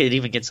feel like it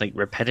even gets like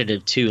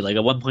repetitive too. Like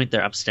at one point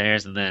they're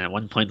upstairs, and then at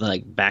one point they're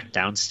like back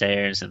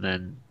downstairs, and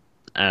then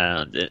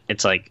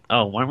it's like,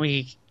 oh, weren't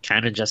we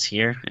kind of just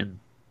here? And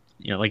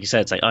like you said,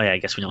 it's like, oh yeah, I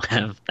guess we don't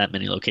have that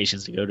many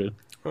locations to go to.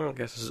 Well, I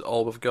guess this is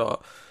all we've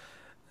got.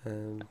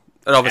 And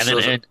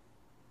obviously,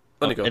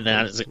 and then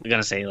I was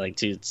gonna say, like,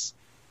 too, it's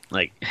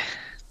like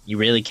you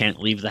really can't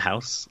leave the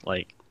house.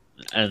 Like,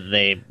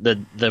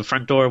 the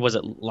front door, was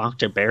it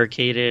locked or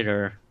barricaded,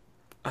 or?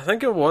 I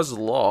think it was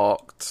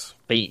locked,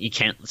 but you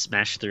can't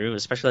smash through,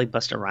 especially like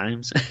Busta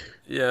Rhymes.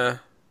 Yeah,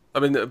 I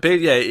mean,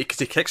 because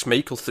he kicks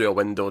Michael through a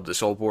window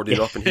that's all boarded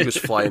up, and he goes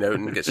flying out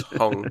and gets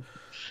hung.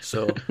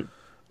 So,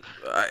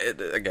 I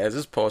guess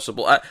it's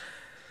possible. I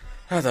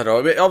don't know.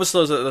 I mean,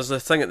 obviously, there's a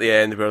thing at the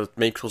end where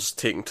Michael's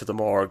taken to the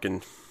morgue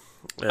and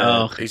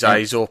his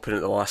eyes open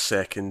at the last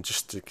second,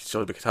 just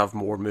so we could have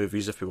more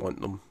movies if we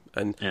want them.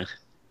 And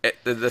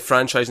the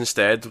franchise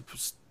instead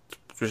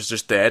was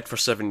just dead for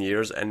 7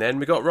 years, and then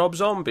we got Rob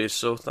Zombie.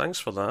 So thanks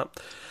for that.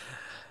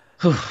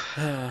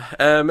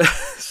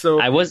 So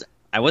I was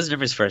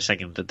nervous for a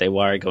second that they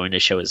were going to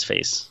show his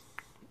face.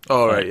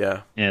 Oh, right,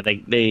 yeah. Yeah,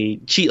 they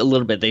cheat a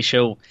little bit. They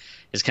show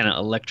his kind of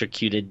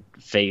electrocuted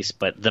face,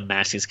 but the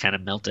mask is kind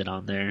of melted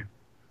on there.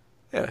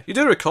 Yeah, you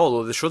do recall,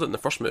 though, they showed it in the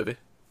first movie.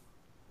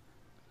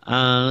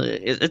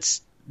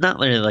 It's not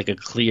really like a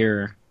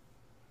clear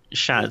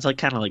shot. It's like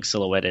kind of like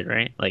silhouetted,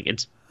 right? Like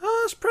it's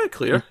pretty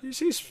clear. You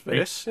see his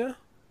face, yeah.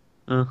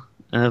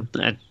 I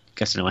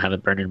guess I don't have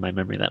it burned in my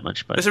memory that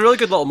much, but it's a really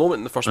good little moment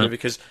in the first movie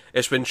because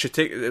it's when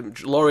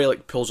Laurie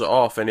like pulls it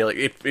off and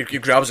he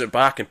grabs it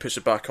back and puts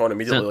it back on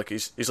immediately. Like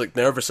he's like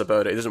nervous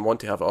about it. He doesn't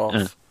want to have it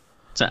off.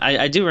 So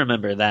I do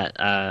remember that.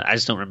 I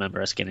just don't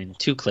remember us getting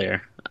too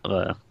clear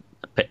of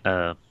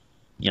a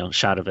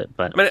shot of it.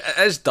 But I mean,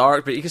 it is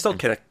dark, but you can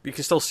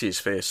still see his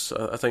face.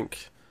 I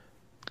think.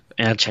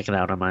 Yeah, check it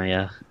out on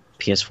my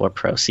PS4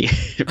 Pro. See,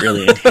 it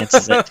really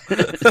enhances it.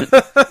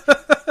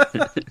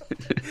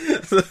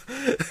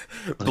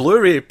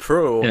 Blu-ray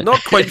Pro,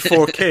 not quite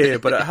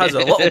 4K, but it has a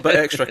little bit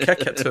extra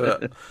kick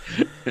to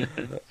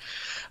it.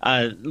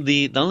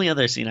 The only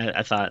other scene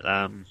I thought,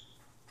 I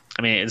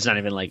mean, it's not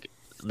even like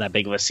that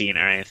big of a scene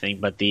or anything,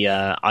 but the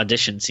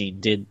audition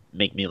scene did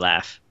make me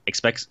laugh,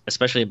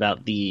 especially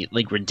about the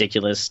like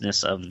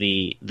ridiculousness of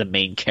the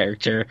main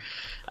character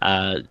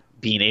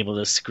being able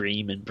to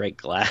scream and break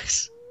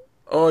glass.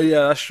 Oh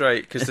yeah, that's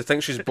right. Because they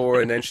think she's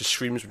bored, and then she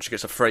screams when she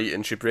gets a fright,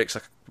 and she breaks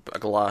a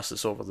glass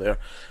that's over there.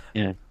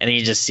 Yeah, and then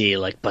you just see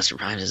like Busta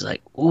Rhymes is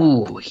like,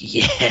 "Ooh,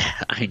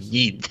 yeah, I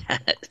need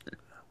that.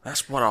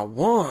 That's what I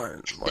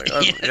want." Like,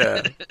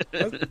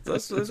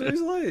 that's what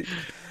he's like.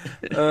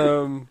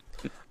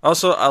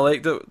 Also, I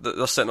like that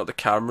they're setting up the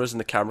cameras, and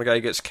the camera guy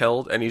gets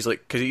killed, and he's like,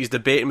 because he's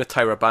debating with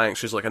Tyra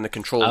Banks, who's like in the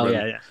control room.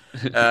 Yeah.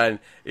 And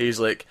he's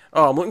like,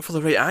 "Oh, I'm looking for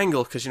the right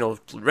angle because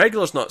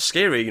regular's not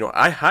scary.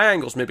 High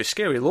angles may be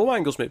scary, low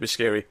angles may be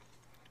scary."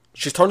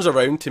 she turns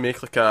around to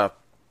make like a,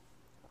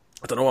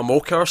 I don't know, a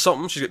mocha or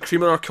something. She's got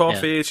cream in her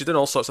coffee. Yeah. She's doing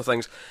all sorts of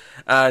things,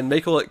 and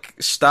Michael like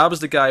stabs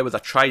the guy with a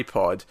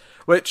tripod,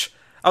 which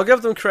I'll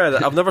give them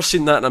credit. I've never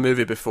seen that in a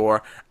movie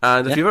before.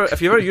 And if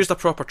you ever used a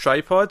proper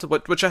tripod,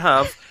 which I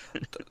have,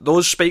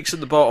 those spikes at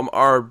the bottom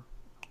are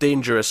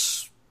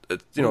dangerous.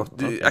 You know,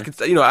 Okay.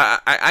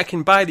 I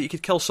can buy that you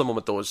could kill someone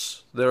with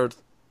those. It's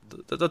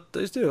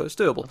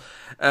doable.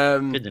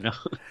 Good to know.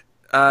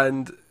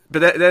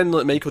 But then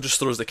like, Michael just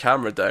throws the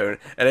camera down,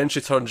 and then she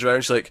turns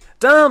around. She's like,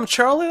 "Damn,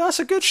 Charlie, that's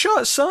a good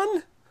shot,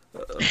 son."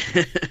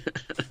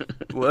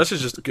 Well, this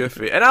is just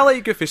goofy, and I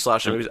like goofy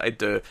slasher movies. I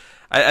do.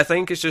 I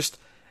think it's just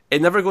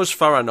it never goes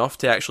far enough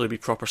to actually be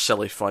proper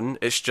silly fun.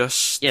 It's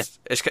just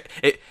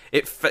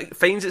it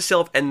finds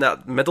itself in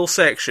that middle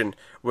section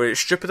where it's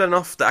stupid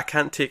enough that I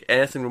can't take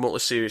anything remotely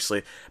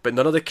seriously, but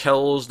none of the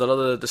kills, none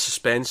of the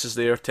suspense is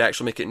there to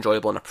actually make it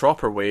enjoyable in a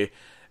proper way.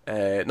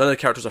 None of the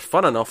characters are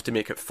fun enough to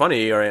make it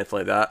funny or anything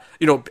like that.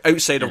 You know,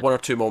 outside of one or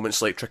two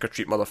moments like Trick or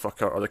Treat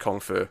Motherfucker or the Kung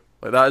Fu.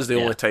 Like that is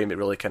the only time it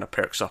really kind of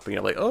perks up and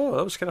you're like, oh,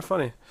 that was kind of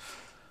funny.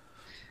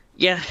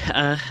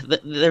 Yeah,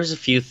 there's a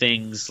few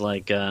things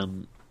like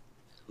that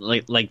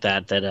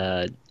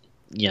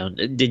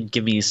it did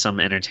give me some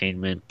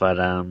entertainment, but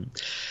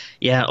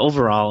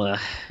overall,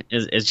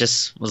 it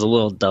just was a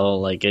little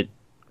dull. Like it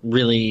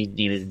really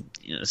needed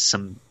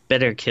some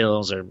better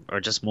kills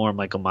or just more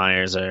Michael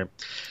Myers or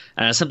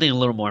something a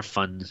little more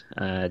fun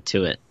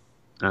to it.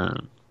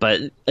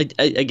 But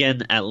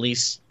again, at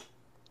least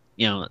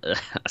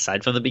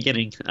aside from the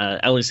beginning,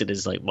 at least it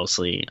is like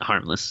mostly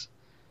harmless.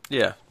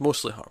 Yeah,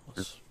 mostly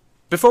harmless.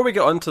 Before we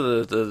get on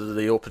to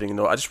the opening,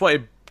 though, I just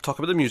want to talk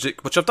about the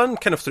music, which I've done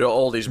kind of throughout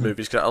all these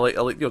movies. Cause I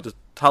like the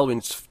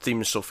Halloween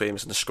theme is so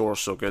famous and the score is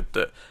so good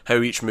that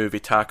how each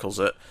movie tackles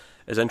it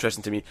is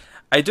interesting to me.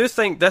 I do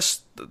think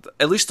this,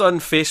 at least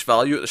on face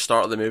value at the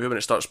start of the movie when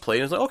it starts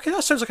playing, it's like, okay,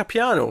 that sounds like a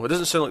piano. It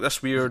doesn't sound like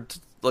this weird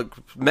like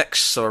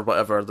mix or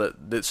whatever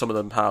that some of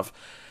them have.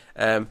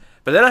 But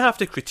then I have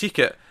to critique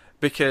it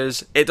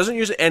because it doesn't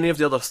use any of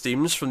the other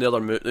themes from the other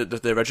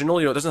the original.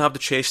 You know, it doesn't have the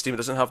chase theme, it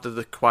doesn't have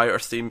the quieter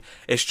theme.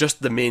 It's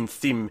just the main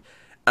theme,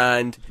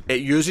 and it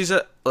uses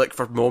it like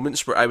for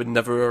moments where I would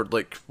never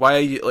like.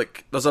 Why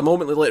like? There's a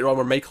moment later on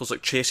where Michael's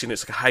like chasing.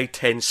 It's like a high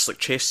tense like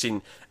chase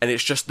scene, and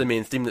it's just the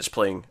main theme that's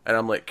playing, and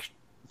I'm like.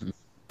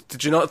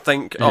 Did you not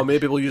think, oh,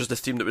 maybe we'll use the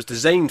theme that was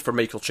designed for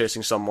Michael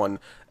chasing someone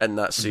in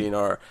that scene,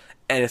 or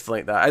anything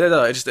like that? I don't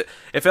know.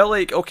 It felt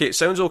like, okay, it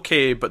sounds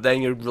okay, but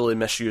then you're really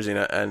misusing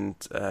it, and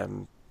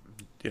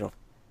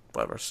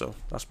whatever. So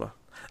that's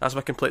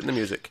my complaint in the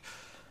music.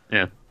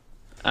 Yeah.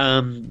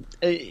 Again,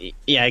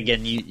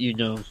 you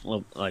know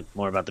like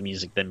more about the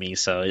music than me,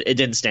 so it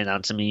didn't stand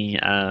out to me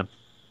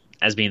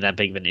as being that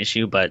big of an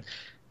issue. But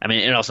I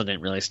mean, it also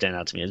didn't really stand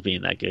out to me as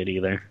being that good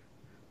either.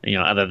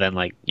 Other than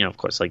like of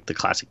course, like the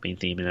classic main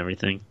theme and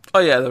everything. Oh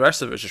yeah, the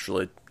rest of it is just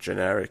really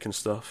generic and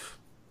stuff.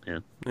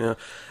 Yeah.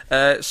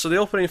 So the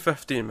opening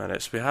 15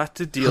 minutes, we had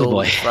to deal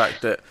with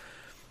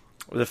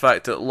the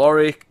fact that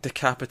Laurie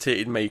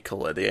decapitated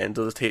Michael at the end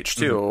of the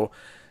H2O. Mm-hmm.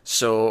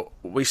 So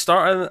we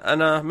start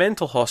in a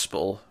mental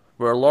hospital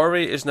where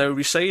Laurie is now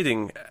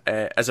residing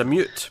as a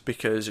mute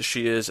because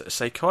she is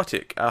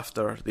psychotic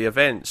after the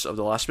events of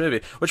the last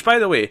movie. Which, by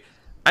the way,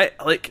 I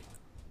like.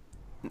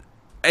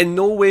 In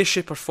no way,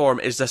 shape, or form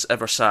is this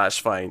ever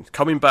satisfying.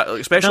 Coming back,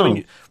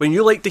 especially when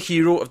you like the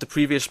hero of the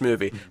previous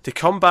movie, to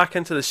come back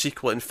into the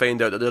sequel and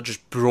find out that they're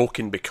just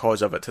broken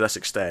because of it to this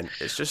extent,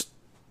 it's just...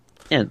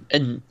 Yeah,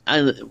 and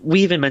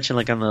we even mentioned,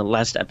 like, on the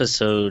last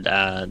episode,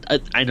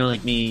 I know,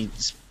 like, me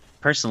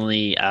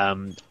personally,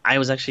 I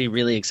was actually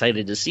really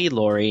excited to see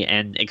Laurie,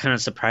 and it kind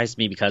of surprised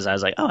me because I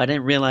was like, oh, I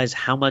didn't realize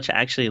how much I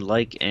actually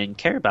like and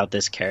care about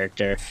this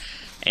character.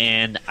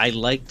 And I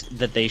liked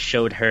that they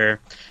showed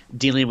her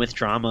dealing with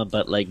drama,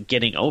 but like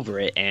getting over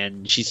it,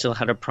 and she still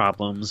had her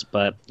problems,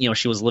 but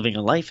she was living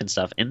a life and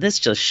stuff. And this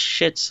just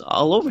shits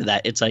all over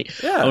that. It's like,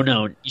 oh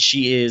no,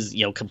 she is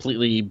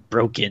completely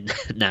broken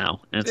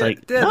now. And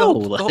it's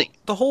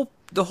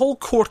the whole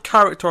core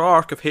character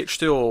arc of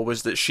H2O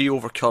was that she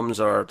overcomes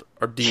her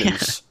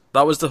demons.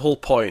 That was the whole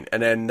point.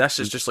 And then this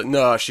is just like,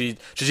 no, she's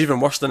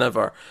even worse than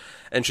ever,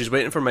 and she's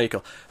waiting for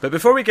Michael. But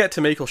before we get to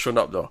Michael showing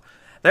up, though.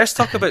 Let's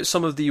talk about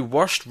some of the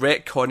worst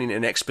retconning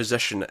and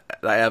exposition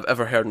that I have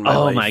ever heard in my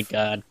life. Oh my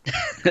god.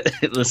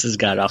 This is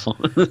god-awful.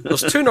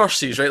 There's two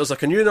nurses, right? There's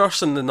like a new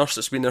nurse and the nurse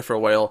that's been there for a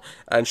while,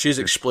 and she's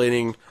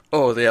explaining,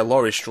 oh,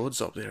 Laurie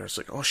Strode's up there. It's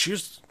like, oh,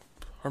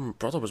 her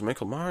brother was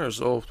Michael Myers.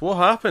 Oh, what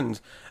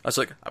happened? I was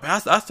like, I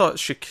thought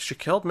she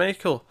killed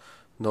Michael.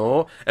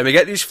 No. And we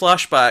get these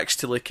flashbacks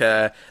to like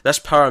this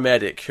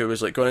paramedic who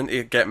was like going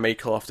to get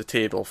Michael off the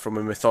table from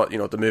when we thought,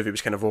 the movie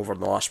was kind of over in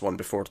the last one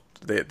before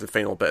the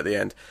final bit at the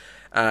end.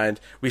 And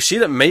we see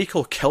that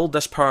Michael killed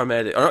this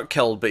paramedic, or not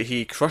killed, but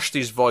he crushed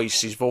his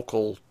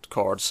vocal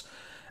cords,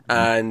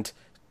 and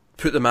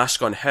put the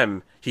mask on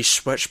him. He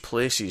switched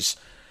places.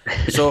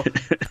 So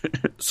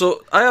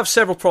I have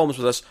several problems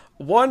with this.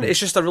 One,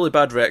 it's just a really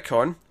bad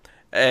retcon.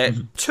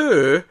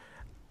 Two,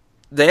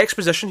 the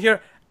exposition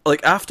here,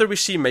 like after we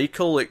see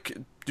Michael like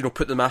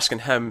put the mask on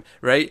him,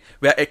 right?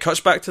 It cuts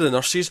back to the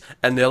nurses,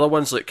 and the other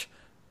one's like,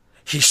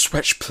 he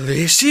switched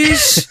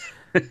places.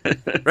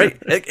 Right?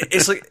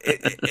 It's like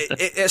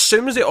it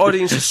assumes the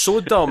audience is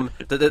so dumb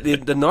that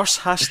the nurse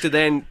has to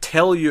then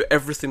tell you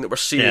everything that we're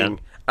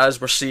seeing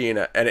as we're seeing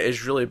it, and it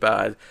is really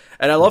bad.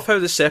 And I love how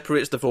this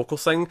separates the vocal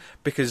thing,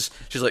 because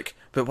she's like,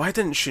 but why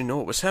didn't she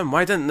know it was him?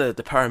 Why didn't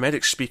the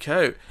paramedics speak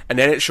out? And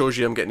then it shows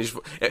you him getting his...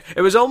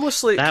 It was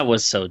almost like... That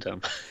was so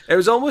dumb. It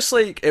was almost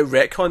like it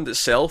retconned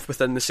itself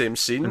within the same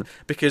scene,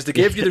 because they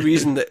gave you the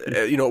reason that,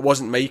 it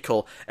wasn't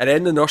Michael, and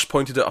then the nurse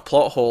pointed out a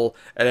plot hole,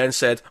 and then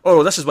said,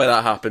 oh, this is why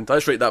that happened,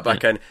 let's write that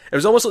back in. It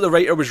was almost like the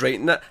writer was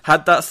writing it,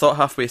 had that thought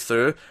halfway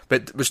through,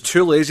 but was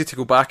too lazy to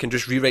go back and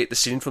just rewrite the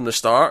scene from the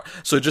start,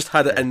 so just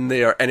had it in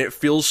there, and it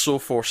feels so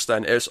forced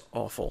in. It's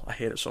awful. I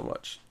hate it so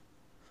much.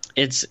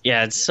 It's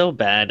so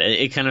bad.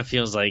 It kind of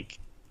feels like,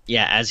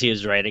 as he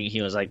was writing,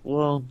 he was like,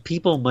 well,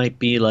 people might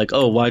be like,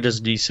 oh, why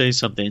doesn't he say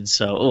something?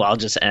 So, I'll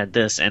just add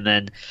this. And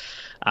then,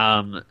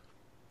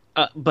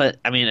 but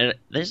I mean,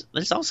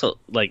 there's also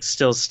like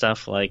still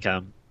stuff like,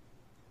 the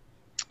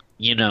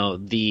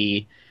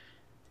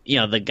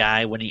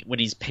guy when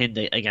he's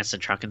pinned against the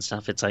truck and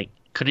stuff. It's like,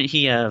 couldn't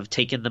he have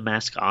taken the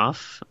mask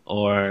off,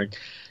 or,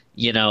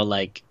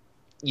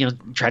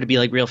 try to be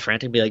like real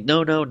frantic, be like,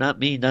 no, not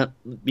me. Yeah,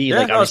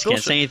 like, no, I just can't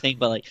say anything,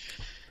 but like,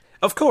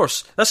 of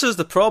course, this is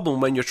the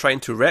problem when you're trying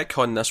to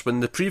retcon this.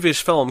 When the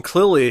previous film,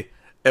 clearly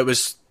it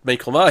was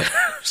Michael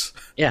Myers.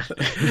 Yeah,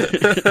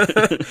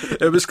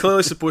 it was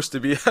clearly supposed to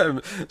be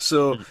him.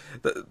 So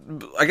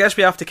I guess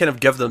we have to kind of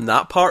give them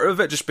that part of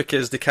it, just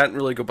because they can't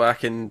really go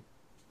back and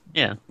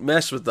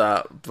mess with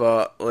that.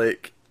 But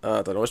like,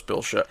 I don't know, it's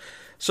bullshit.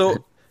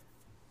 So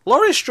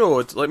Laurie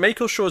Strode, like,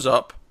 Michael shows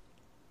up,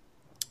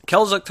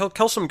 kills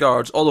some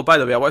guards. Although, by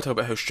the way, I want to talk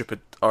about how stupid,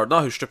 or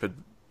not how stupid,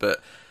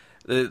 but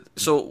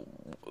so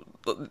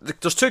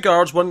there's two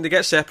guards. One, they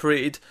get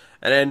separated,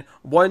 and then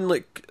one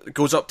like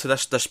goes up to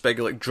this big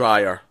like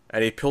dryer,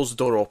 and he pulls the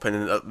door open,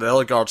 and the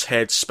other guard's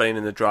head's spinning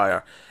in the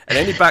dryer, and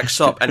then he backs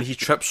up and he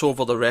trips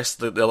over the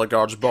rest of the other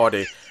guard's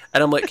body,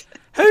 and I'm like,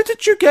 how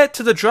did you get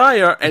to the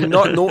dryer and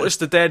not notice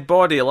the dead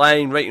body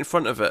lying right in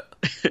front of it?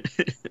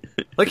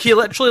 Like, he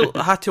literally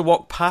had to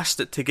walk past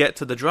it to get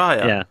to the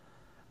dryer. Yeah.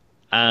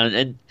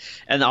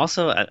 And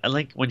also, I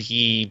like when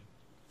he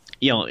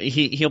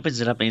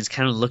opens it up and he's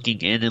kind of looking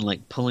in and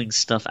like pulling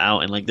stuff out,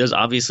 and like there's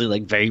obviously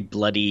like very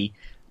bloody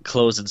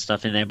clothes and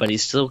stuff in there, but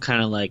he's still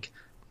kind of like,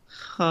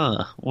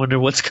 wonder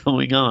what's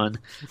going on.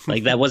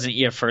 Like, that wasn't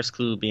your first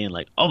clue, being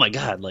like, oh my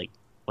god, like,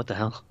 what the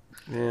hell?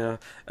 Yeah.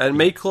 And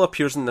Michael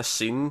appears in this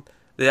scene.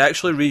 They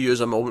actually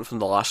reuse a moment from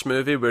the last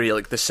movie where he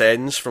like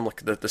descends from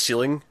like the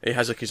ceiling. He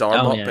has like his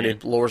arm up and he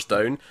lowers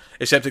down.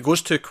 Except it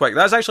goes too quick.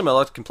 That's actually my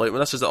other complaint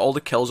with this, is that all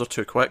the kills are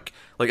too quick.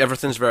 Like,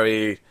 everything's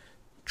very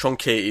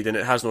truncated and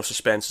it has no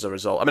suspense as a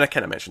result. I mean, I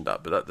kind of mentioned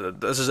that,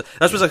 but this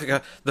was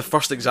like the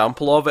first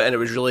example of it, and it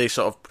was really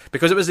sort of,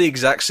 because it was the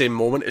exact same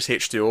moment as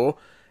H2O,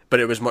 but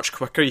it was much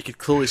quicker. You could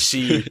clearly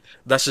see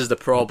this is the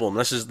problem.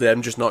 This is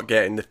them just not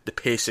getting the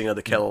pacing of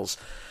the kills.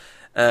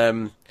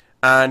 And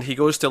he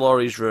goes to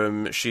Laurie's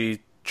room.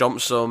 She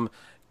jumps him,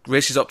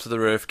 races up to the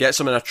roof, gets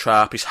him in a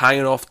trap. He's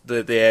hanging off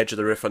the edge of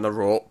the roof on a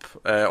rope,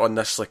 on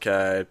this like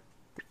I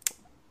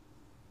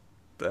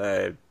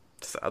don't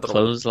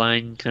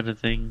clothesline kind of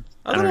thing.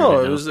 I don't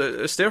know.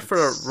 It's there for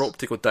a rope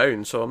to go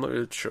down, so I'm not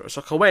really sure. It's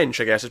like a winch,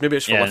 I guess. Maybe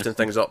it's for lifting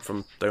things up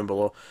from down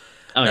below.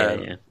 Oh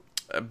yeah.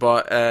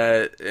 But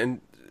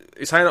and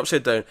he's hanging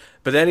upside down.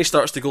 But then he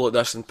starts to go like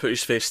this and put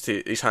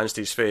his hands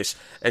to his face,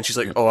 and she's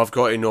like, "Oh, I've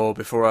got to know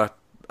before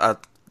I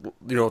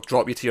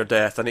drop you to your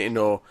death. I need to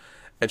know."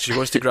 And she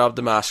goes to grab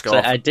the mask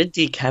off. I did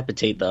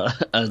decapitate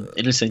an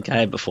innocent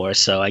guy before,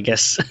 so I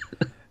guess.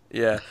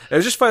 Yeah, it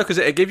was just funny because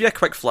it gave you a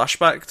quick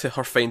flashback to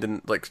her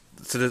finding, like,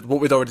 to what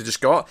we'd already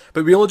just got,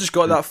 but we only just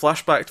got that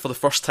flashback for the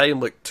first time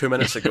like 2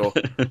 minutes ago.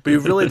 But we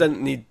really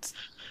didn't need.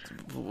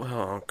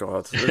 Oh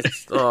god!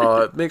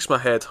 It makes my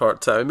head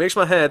hurt, Tim. It makes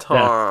my head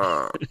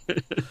hurt. Yeah.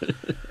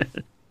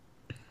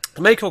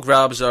 Michael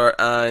grabs her,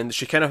 and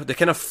they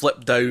kind of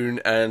flip down,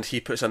 and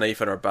he puts a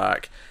knife in her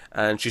back,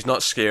 and she's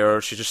not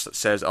scared. She just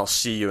says, "I'll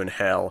see you in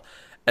hell."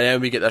 And then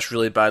we get this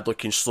really bad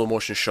looking slow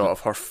motion shot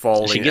of her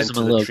falling she gives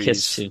into him a the little trees.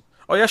 Kiss too.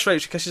 Oh yes,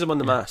 right. She kisses him on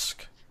the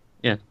mask.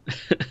 Yeah.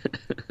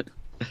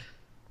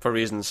 For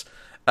reasons,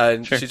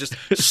 and she just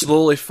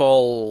slowly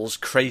falls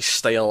Christ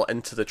style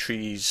into the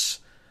trees,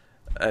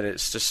 and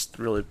it's just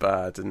really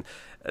bad. And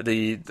and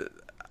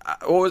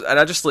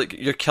I just like,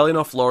 you're killing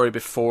off Laurie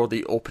before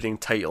the opening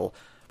title.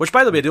 Which,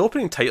 by the way, the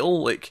opening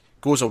title like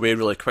goes away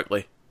really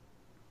quickly.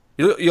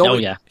 You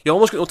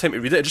almost got no time to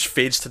read it. It just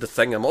fades to the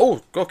thing. I'm like,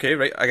 oh, okay,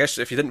 right. I guess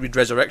if you didn't read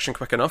Resurrection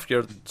quick enough,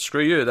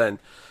 screw you then.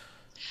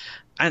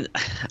 I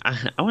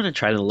want to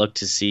try to look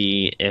to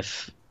see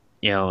if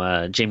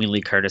Jamie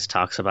Lee Curtis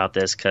talks about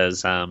this,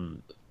 because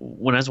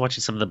when I was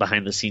watching some of the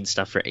behind the scenes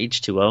stuff for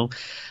H2O,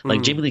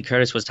 like Jamie Lee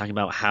Curtis was talking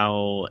about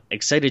how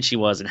excited she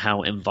was and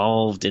how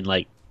involved in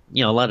like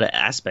a lot of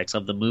aspects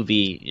of the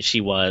movie she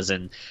was,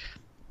 and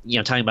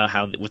talking about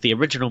how with the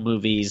original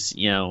movies,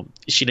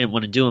 she didn't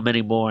want to do them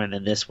anymore, and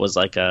then this was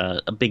like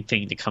a big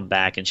thing to come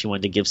back, and she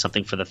wanted to give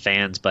something for the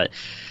fans. But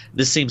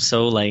this seems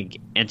so like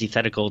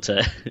antithetical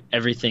to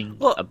everything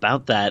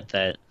about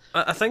that.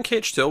 I think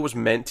H2O was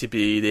meant to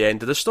be the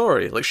end of the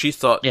story. Like, she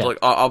thought, Yeah. like,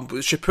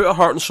 she put her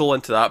heart and soul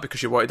into that because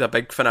she wanted a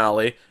big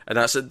finale, and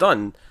that's it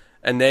done.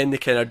 And then they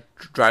kind of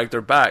dragged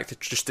her back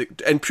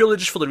and purely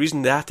just for the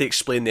reason they had to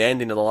explain the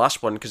ending of the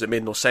last one because it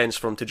made no sense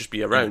for him to just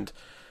be around,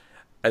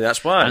 and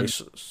that's why.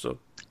 So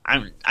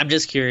I'm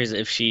just curious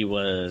if she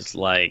was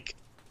like,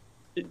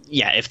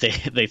 if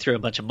they threw a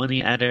bunch of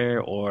money at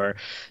her, or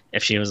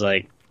if she was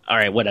like, all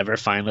right, whatever,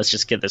 fine, let's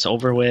just get this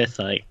over with.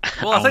 Like,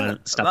 well, I think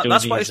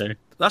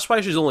that's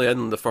why she's only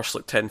in the first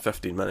like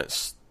 10-15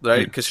 minutes,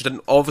 right? Because she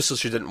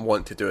didn't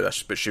want to do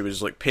this, but she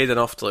was like paid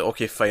enough to like,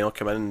 okay, fine, I'll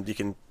come in and you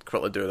can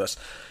quickly do this.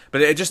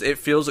 But it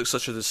feels like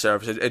such a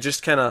disservice. It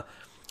just kind of,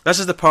 this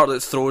is the part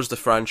that throws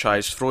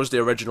the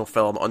original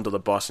film under the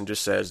bus and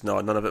just says, no,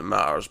 none of it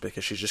matters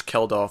because she's just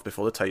killed off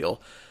before the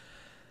title.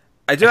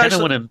 I kind of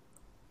want to.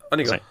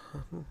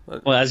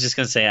 Well, I was just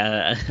gonna say,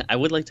 I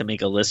would like to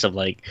make a list of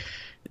like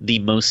the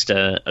most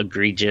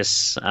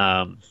egregious,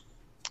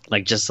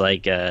 like just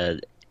like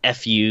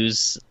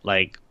FUs,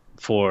 like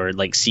for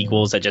like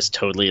sequels that just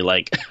totally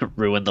like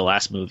ruined the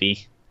last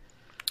movie.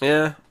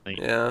 Yeah,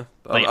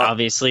 Like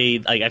obviously,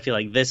 like I feel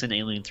like this and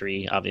Alien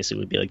 3 obviously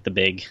would be like the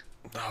big.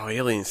 Oh,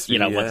 Alien 3,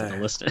 ones on the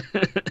list.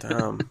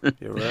 Damn,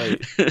 you're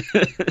right.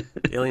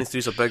 Alien 3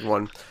 is a big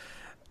one.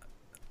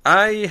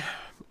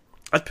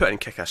 I'd put in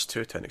Kick-Ass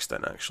 2 to an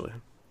extent, actually.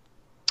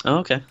 Oh,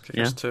 okay.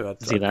 Kick-Ass 2,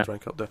 I'd see that.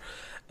 rank up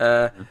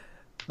there.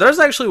 There's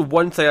actually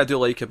one thing I do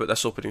like about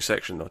this opening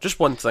section, though. Just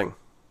one thing.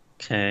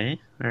 Okay,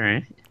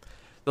 alright.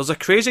 There's a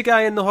crazy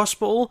guy in the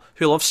hospital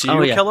who loves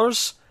serial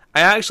killers. I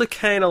actually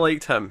kind of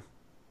liked him.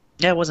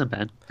 Yeah, it wasn't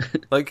bad.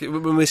 Like,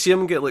 when we see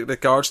him get, like, the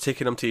guards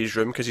taking him to his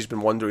room because he's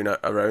been wandering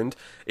around,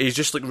 he's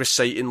just, like,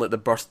 reciting, like, the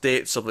birth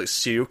dates of, like,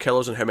 serial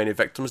killers and how many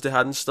victims they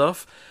had and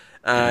stuff.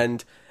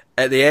 And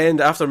at the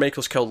end, after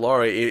Michael's killed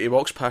Laurie, he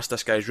walks past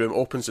this guy's room,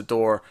 opens the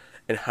door,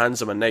 and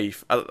hands him a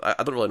knife. I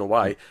don't really know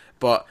why,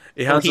 but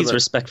he hands him. He's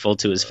respectful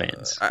to his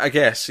fans. I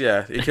guess,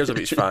 yeah. He cares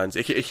about his fans.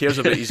 He cares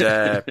about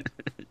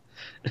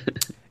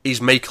his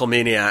Michael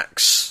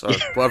Maniacs, or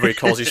whatever he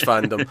calls his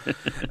fandom.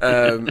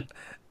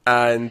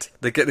 And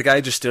the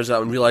guy just stares at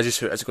him and realises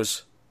who it is. He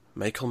goes,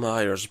 Michael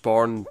Myers,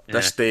 born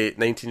this date,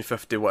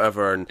 1950,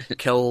 whatever, and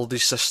killed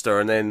his sister,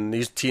 and then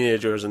these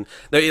teenagers. And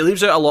now he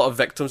leaves out a lot of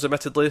victims,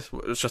 admittedly,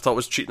 which I thought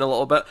was cheating a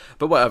little bit,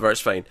 but whatever,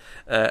 it's fine.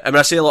 And when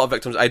I say a lot of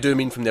victims, I do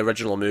mean from the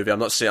original movie. I'm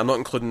not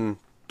including,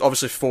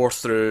 obviously 4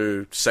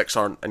 through 6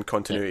 aren't in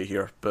continuity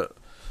here, but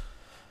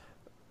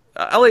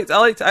I liked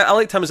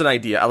him as an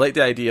idea. I liked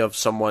the idea of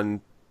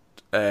someone.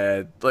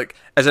 Like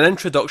as an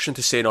introduction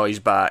to saying, "Oh, he's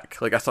back."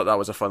 Like I thought that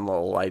was a fun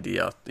little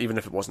idea, even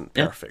if it wasn't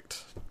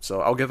perfect.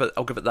 So I'll give it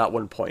that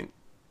 1 point.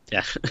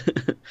 Yeah,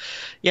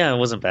 yeah, it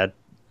wasn't bad.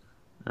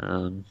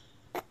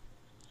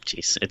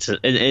 Jeez,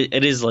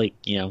 it is like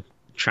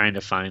trying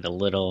to find a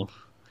little,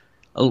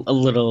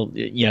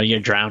 you're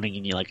drowning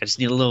and you're like, I just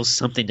need a little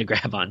something to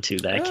grab onto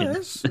that I can.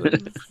 This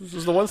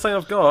is the one thing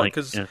I've got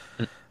because.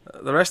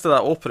 The rest of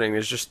that opening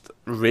is just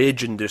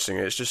rage-inducing.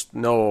 It's just,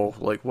 no,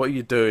 like, what are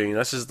you doing?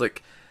 This is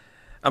like...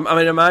 I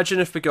mean, imagine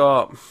if we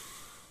got...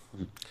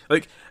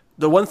 Like,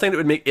 the one thing that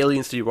would make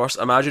Alien 3 worse,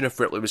 imagine if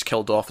Ripley was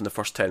killed off in the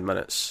first 10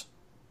 minutes.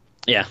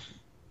 Yeah.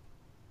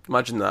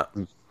 Imagine that.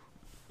 Like,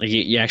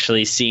 you're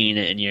actually seeing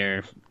it and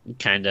you're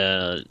kind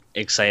of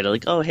excited,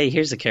 like, oh, hey,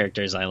 here's the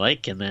characters I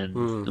like, and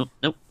then,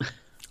 nope.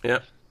 Yeah.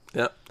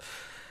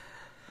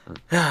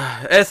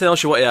 Anything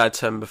else you want to add,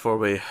 Tim, before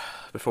we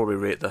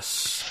rate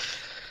this?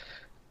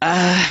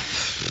 I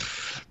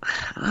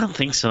don't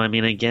think so. I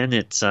mean, again,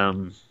 it's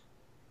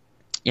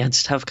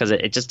it's tough because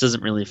it just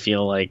doesn't really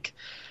feel like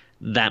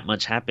that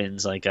much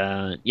happens. Like,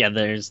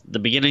 there's the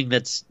beginning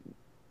that's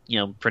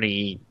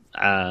pretty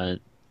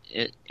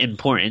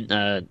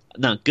important,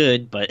 not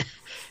good, but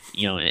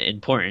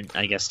important,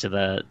 I guess, to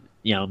the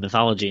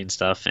mythology and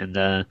stuff. And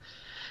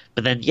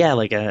but then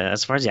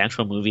as far as the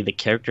actual movie, the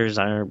characters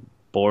are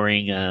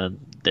boring.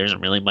 There isn't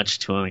really much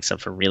to them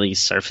except for really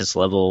surface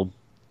level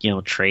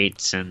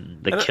traits,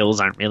 and the kills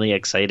aren't really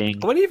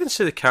exciting. I wouldn't even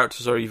say the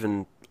characters are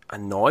even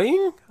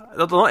annoying.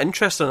 They're not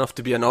interesting enough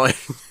to be annoying.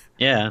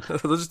 Yeah. They're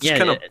just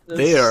kind of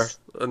there.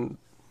 And...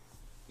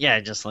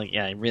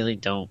 I really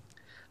don't.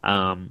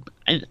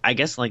 I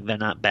guess they're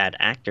not bad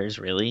actors,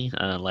 really.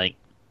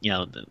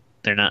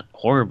 They're not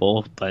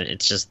horrible, but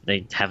it's just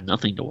they have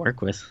nothing to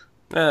work with.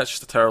 Yeah, it's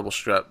just a terrible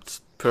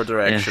script, poor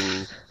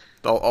direction,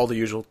 all the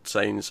usual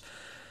signs.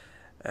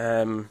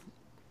 I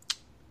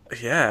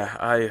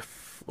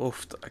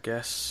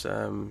guess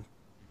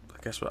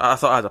I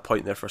thought I had a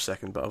point there for a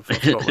second, but I've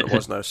forgotten what it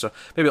was now. So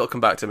maybe it'll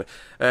come back to me.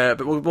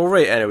 But we'll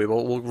rate anyway.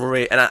 We'll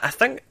rate, and I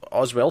think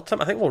as well,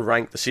 Tim. I think we'll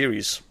rank the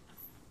series.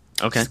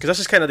 Okay. Because this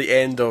is kind of the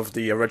end of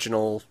the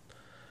original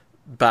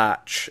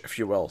batch, if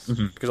you will.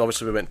 Mm-hmm. Because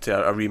obviously we went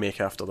to a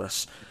remake after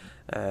this,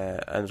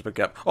 and there's a big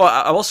gap. Oh,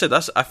 I will say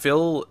this. I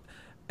feel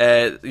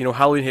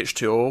Halloween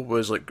H2O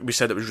was like we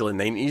said it was really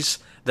 90s.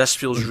 This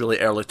feels really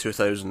early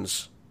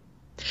 2000s.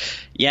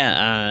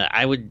 Yeah,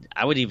 I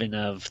would even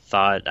have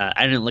thought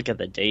I didn't look at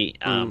the date,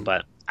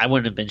 but I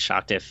wouldn't have been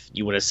shocked if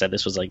you would have said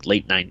this was like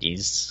late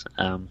 90s.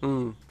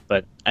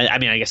 But I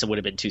mean, I guess it would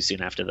have been too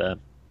soon after the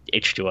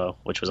H2O,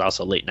 which was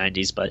also late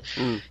 90s. But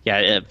yeah,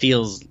 it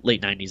feels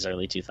late 90s,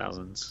 early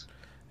 2000s.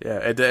 Yeah,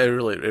 it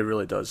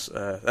really does.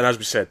 And as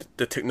we said,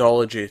 the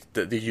technology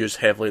that they use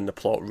heavily in the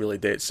plot really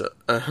dates it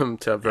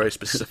to a very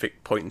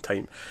specific point in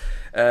time.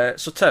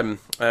 So Tim,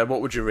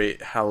 what would you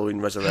rate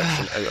Halloween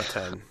Resurrection out of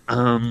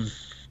 10?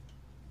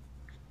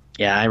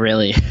 Yeah, I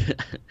really,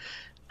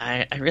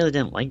 I really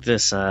didn't like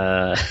this.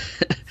 Other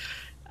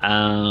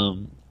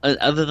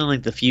than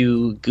like the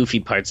few goofy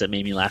parts that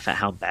made me laugh at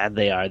how bad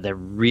they are, there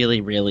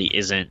really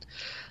isn't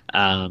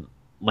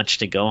much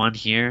to go on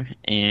here.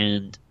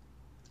 And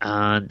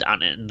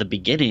in the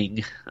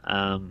beginning,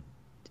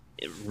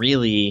 it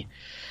really,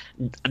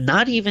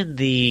 not even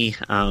the,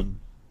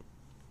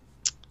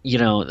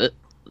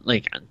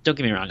 like, don't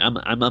get me wrong,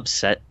 I'm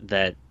upset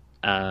that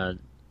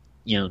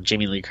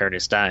Jamie Lee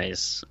Curtis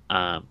dies,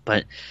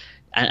 but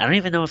I don't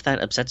even know if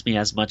that upsets me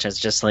as much as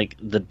just like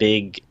the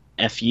big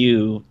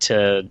FU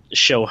to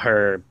show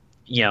her,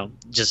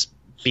 just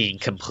being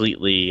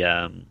completely,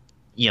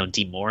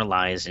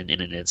 demoralized in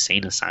an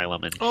insane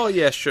asylum. And oh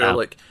yeah, sure.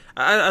 Like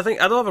I think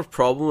I don't have a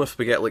problem if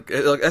we get like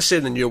let's say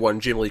in the new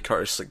one, Jamie Lee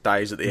Curtis like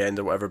dies at the end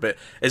or whatever, but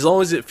as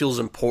long as it feels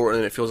important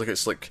and it feels like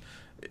it's like.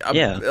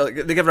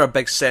 Like, they give her a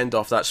big send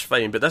off. That's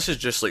fine, but this is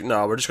just like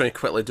no. We're just going to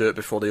quickly do it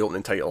before the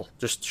opening title.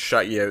 Just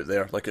shut you out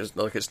there, like it's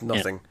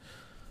nothing. Yeah.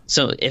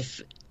 So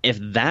if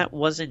that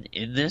wasn't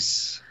in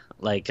this,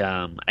 like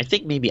I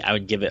think maybe I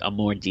would give it a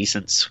more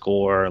decent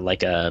score,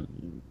 like a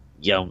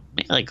maybe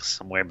like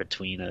somewhere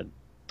between a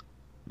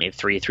maybe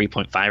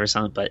 3.5 or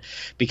something. But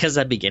because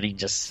that beginning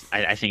just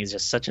I think is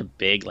just such a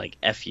big like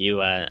FU.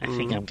 I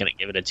think I'm going to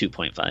give it a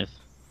 2.5.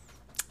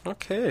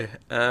 Okay.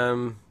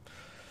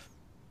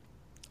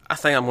 I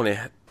think I'm going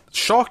to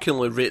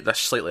shockingly rate this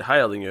slightly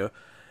higher than you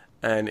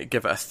and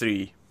give it a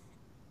 3.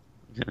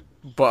 Yeah.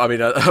 But I mean,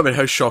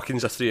 how shocking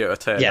is a 3 out of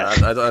 10? Yeah.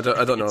 I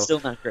don't know. It's still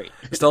not great.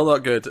 Still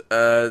not good.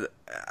 I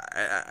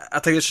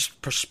think it's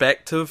just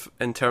perspective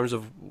in terms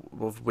of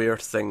where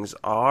things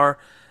are.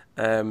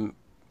 So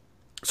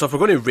if we're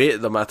going to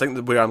rate them, I think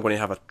that where I'm going to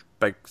have a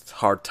big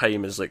hard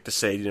time is like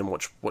deciding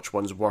which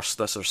one's worse,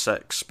 this or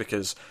 6,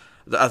 because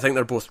I think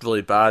they're both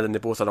really bad and they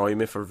both annoy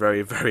me for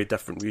very, very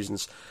different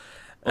reasons.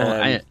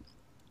 Well,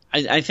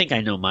 I think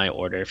I know my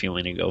order if you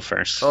want to go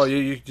first. Oh,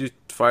 you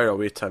fire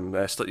away, Tim.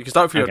 You can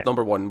start with your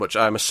number 1, which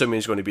I'm assuming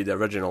is going to be the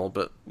original,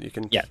 but you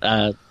can...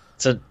 Yeah,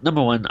 so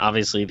number 1,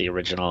 obviously the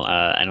original.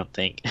 I don't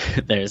think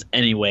there's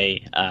any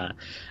way... I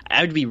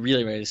would be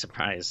really, really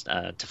surprised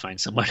to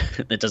find someone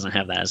that doesn't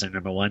have that as their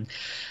number 1.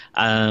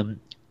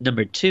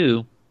 Number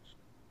 2,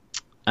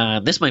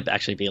 this might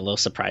actually be a little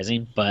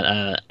surprising, but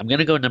I'm going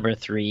to go number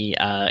 3.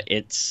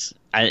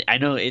 I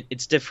know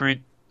it's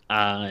different.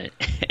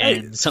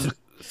 And some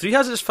 3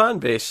 has its fan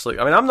base. Like,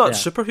 I mean, I'm not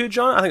super huge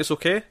on it. I think it's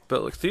okay,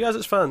 but like 3 has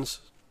its fans.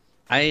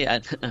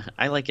 I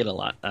like it a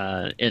lot.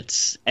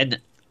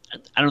 And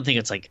I don't think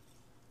it's like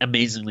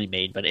amazingly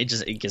made, but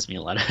it gives me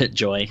a lot of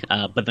joy.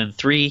 But then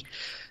 3,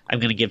 I'm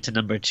going to give to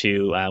number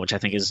 2, which I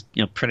think is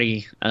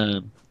pretty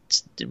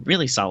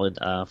really solid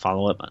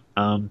follow up.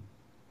 And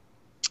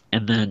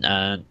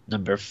then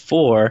number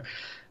 4,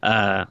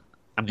 I'm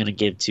going to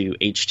give to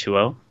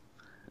H2O.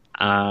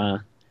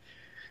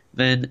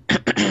 Then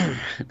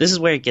this is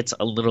where it gets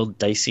a little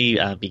dicey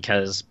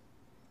because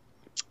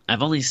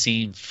I've only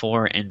seen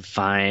 4 and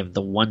 5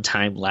 the one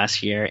time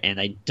last year, and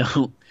I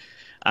don't.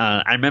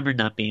 I remember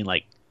not being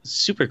like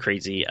super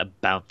crazy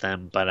about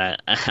them, but I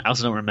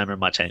also don't remember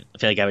much. I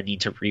feel like I would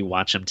need to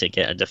rewatch them to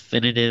get a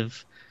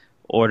definitive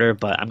order.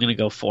 But I'm gonna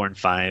go 4 and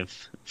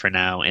 5 for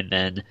now, and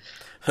then.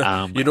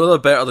 You know they're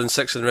better than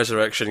 6 in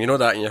Resurrection. You know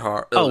that in your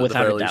heart. Oh,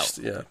 without a doubt. Least.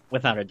 Yeah.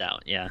 Without a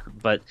doubt, yeah.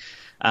 But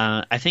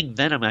I think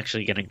then I'm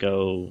actually going to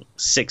go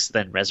 6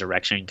 then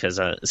Resurrection, because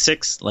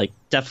 6 like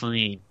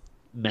definitely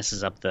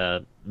messes up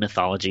the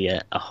mythology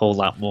a whole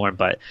lot more,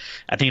 but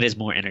I think it is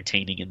more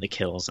entertaining in the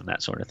kills and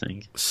that sort of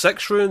thing.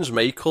 6 ruins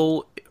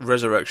Michael,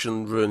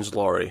 Resurrection ruins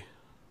Laurie.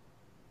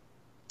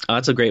 Oh,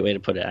 that's a great way to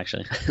put it,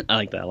 actually. I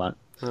like that a lot.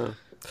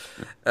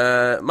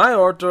 My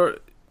order,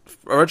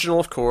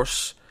 original of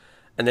course,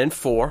 and then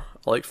 4,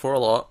 I like 4 a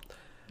lot,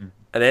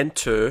 and then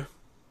 2,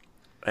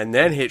 and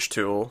then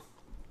H2O,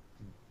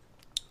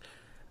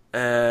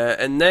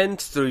 and then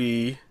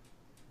 3,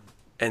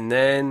 and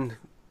then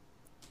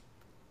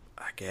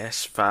I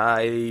guess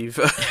 5,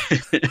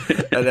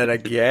 and then I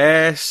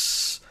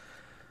guess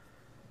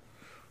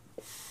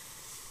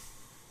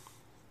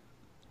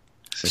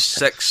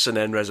 6, and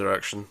then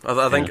Resurrection.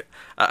 I think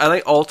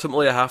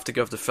ultimately I have to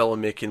give the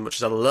filmmaking, which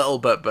is a little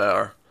bit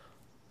better,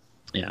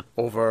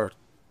 over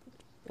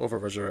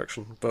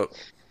Resurrection, but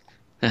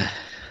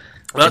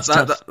that's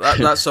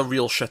a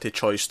real shitty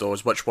choice though,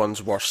 is which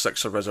one's worse,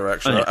 6 or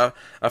Resurrection.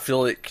 I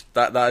feel like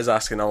that is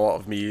asking a lot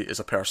of me as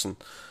a person.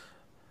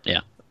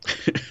 Yeah.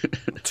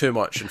 Too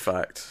much, in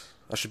fact.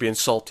 I should be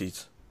insulted.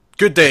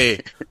 Good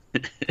day.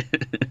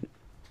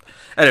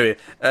 Anyway,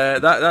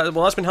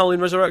 that's been Halloween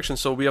Resurrection.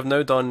 So we have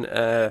now done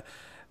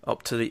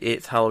up to the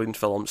 8th Halloween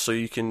film. So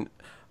you can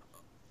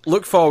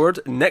look forward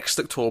next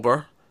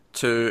October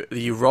to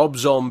the Rob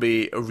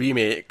Zombie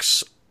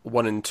remakes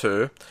 1 and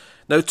 2.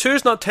 Now, 2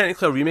 is not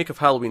technically a remake of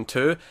Halloween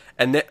 2,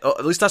 and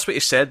at least that's what he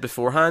said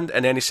beforehand,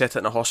 and then he set it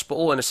in a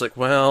hospital, and it's like,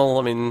 well,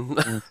 I mean,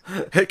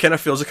 it kind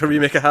of feels like a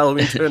remake of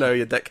Halloween 2 now,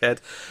 you dickhead.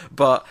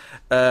 But,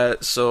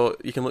 so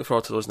you can look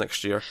forward to those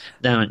next year.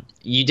 Now,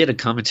 you did a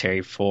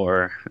commentary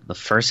for the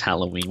first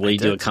Halloween. Will you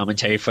do a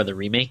commentary for the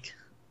remake?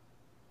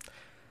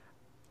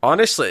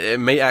 Honestly, it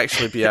might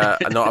actually be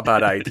not a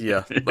bad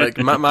idea. Like,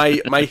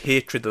 my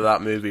hatred of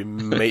that movie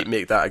might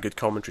make that a good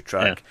commentary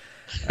track. Yeah.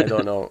 I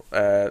don't know,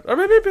 or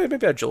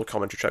maybe a dual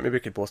commentary track. Maybe we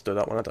could both do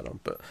that one. I don't know,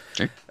 but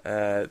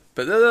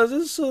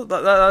sure.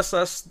 That's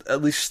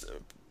at least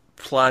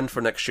planned for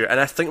next year. And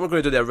I think we're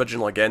going to do the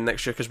original again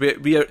next year because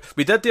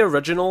we did the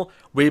original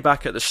way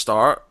back at the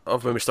start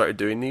of when we started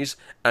doing these,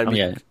 and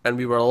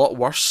we were a lot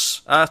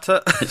worse at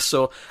it.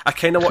 So I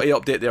kind of want to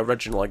update the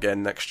original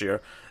again next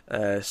year.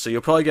 So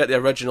you'll probably get the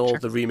original, sure,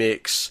 the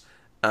remakes,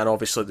 and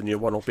obviously the new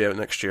one will be out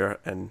next year,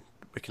 and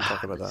we can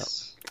talk about that.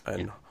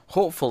 And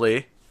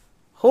hopefully,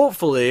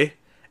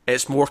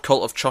 it's more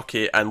Cult of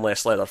Chucky and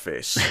less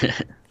Leatherface.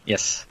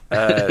 Yes.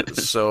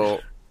 So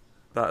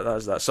that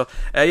is that. So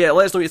let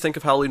us know what you think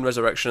of Halloween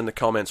Resurrection in the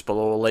comments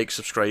below. Like,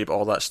 subscribe,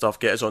 all that stuff.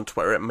 Get us on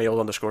Twitter at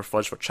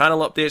mail_fuzz for channel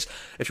updates.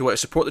 If you want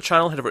to support the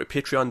channel, head over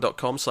to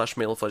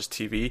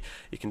patreon.com/mailfuzztv.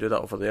 You can do that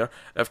over there.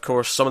 Of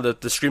course, some of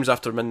the Screams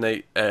After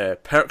Midnight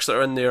perks that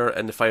are in there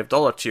in the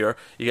 $5 tier.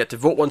 You get to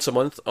vote once a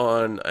month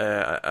on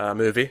a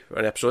movie or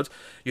an episode.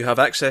 You have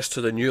access to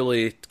the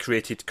newly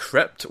created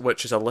Crypt,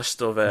 which is a list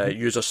of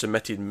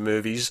user-submitted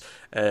movies.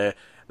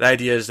 The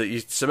idea is that you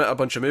submit a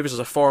bunch of movies as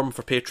a form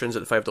for patrons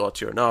at the $5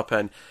 tier and up,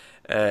 and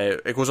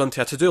it goes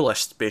onto a to-do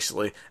list,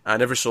 basically,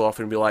 and every so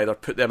often we'll either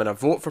put them in a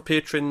vote for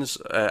patrons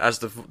as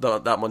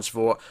that month's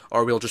vote,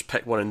 or we'll just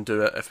pick one and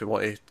do it if we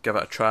want to give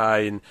it a try.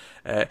 And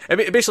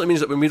it basically means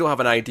that when we don't have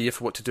an idea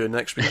for what to do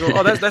next, we can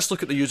go, let's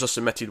look at the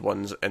user-submitted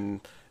ones,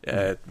 and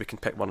we can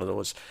pick one of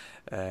those.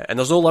 And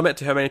there's no limit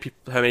to how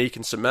many you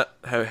can submit,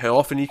 how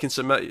often you can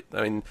submit.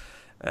 I mean,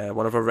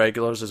 one of our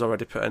regulars has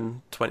already put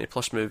in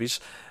 20+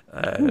 movies,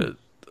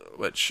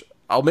 which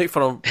I'll make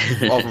fun of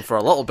them for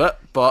a little bit,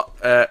 but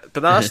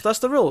that's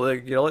the rule.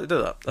 You're allowed to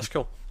do that. That's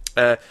cool.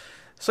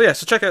 So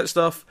check out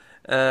stuff.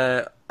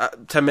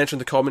 Tim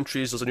mentioned the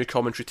commentaries. There's a new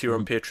commentary tier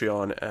on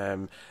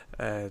Patreon.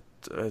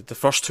 The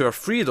first two are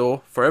free,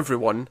 though, for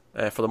everyone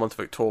for the month of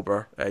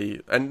October.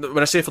 And when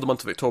I say for the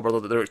month of October,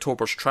 they're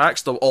October's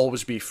tracks. They'll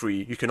always be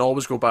free. You can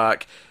always go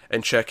back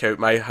and check out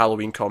my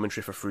Halloween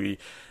commentary for free,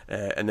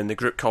 and then the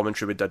group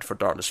commentary we did for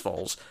Darkness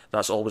Falls.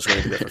 That's always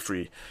going to be there for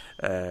free.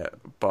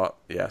 But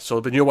yeah, so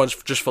the new one's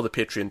just for the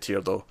Patreon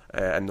tier, though,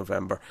 in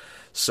November.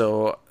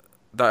 So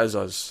that is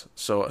us.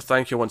 So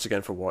thank you once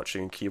again for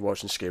watching. Keep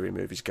watching scary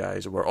movies,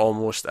 guys. We're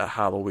almost at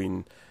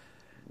Halloween.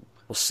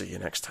 We'll see you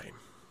next time.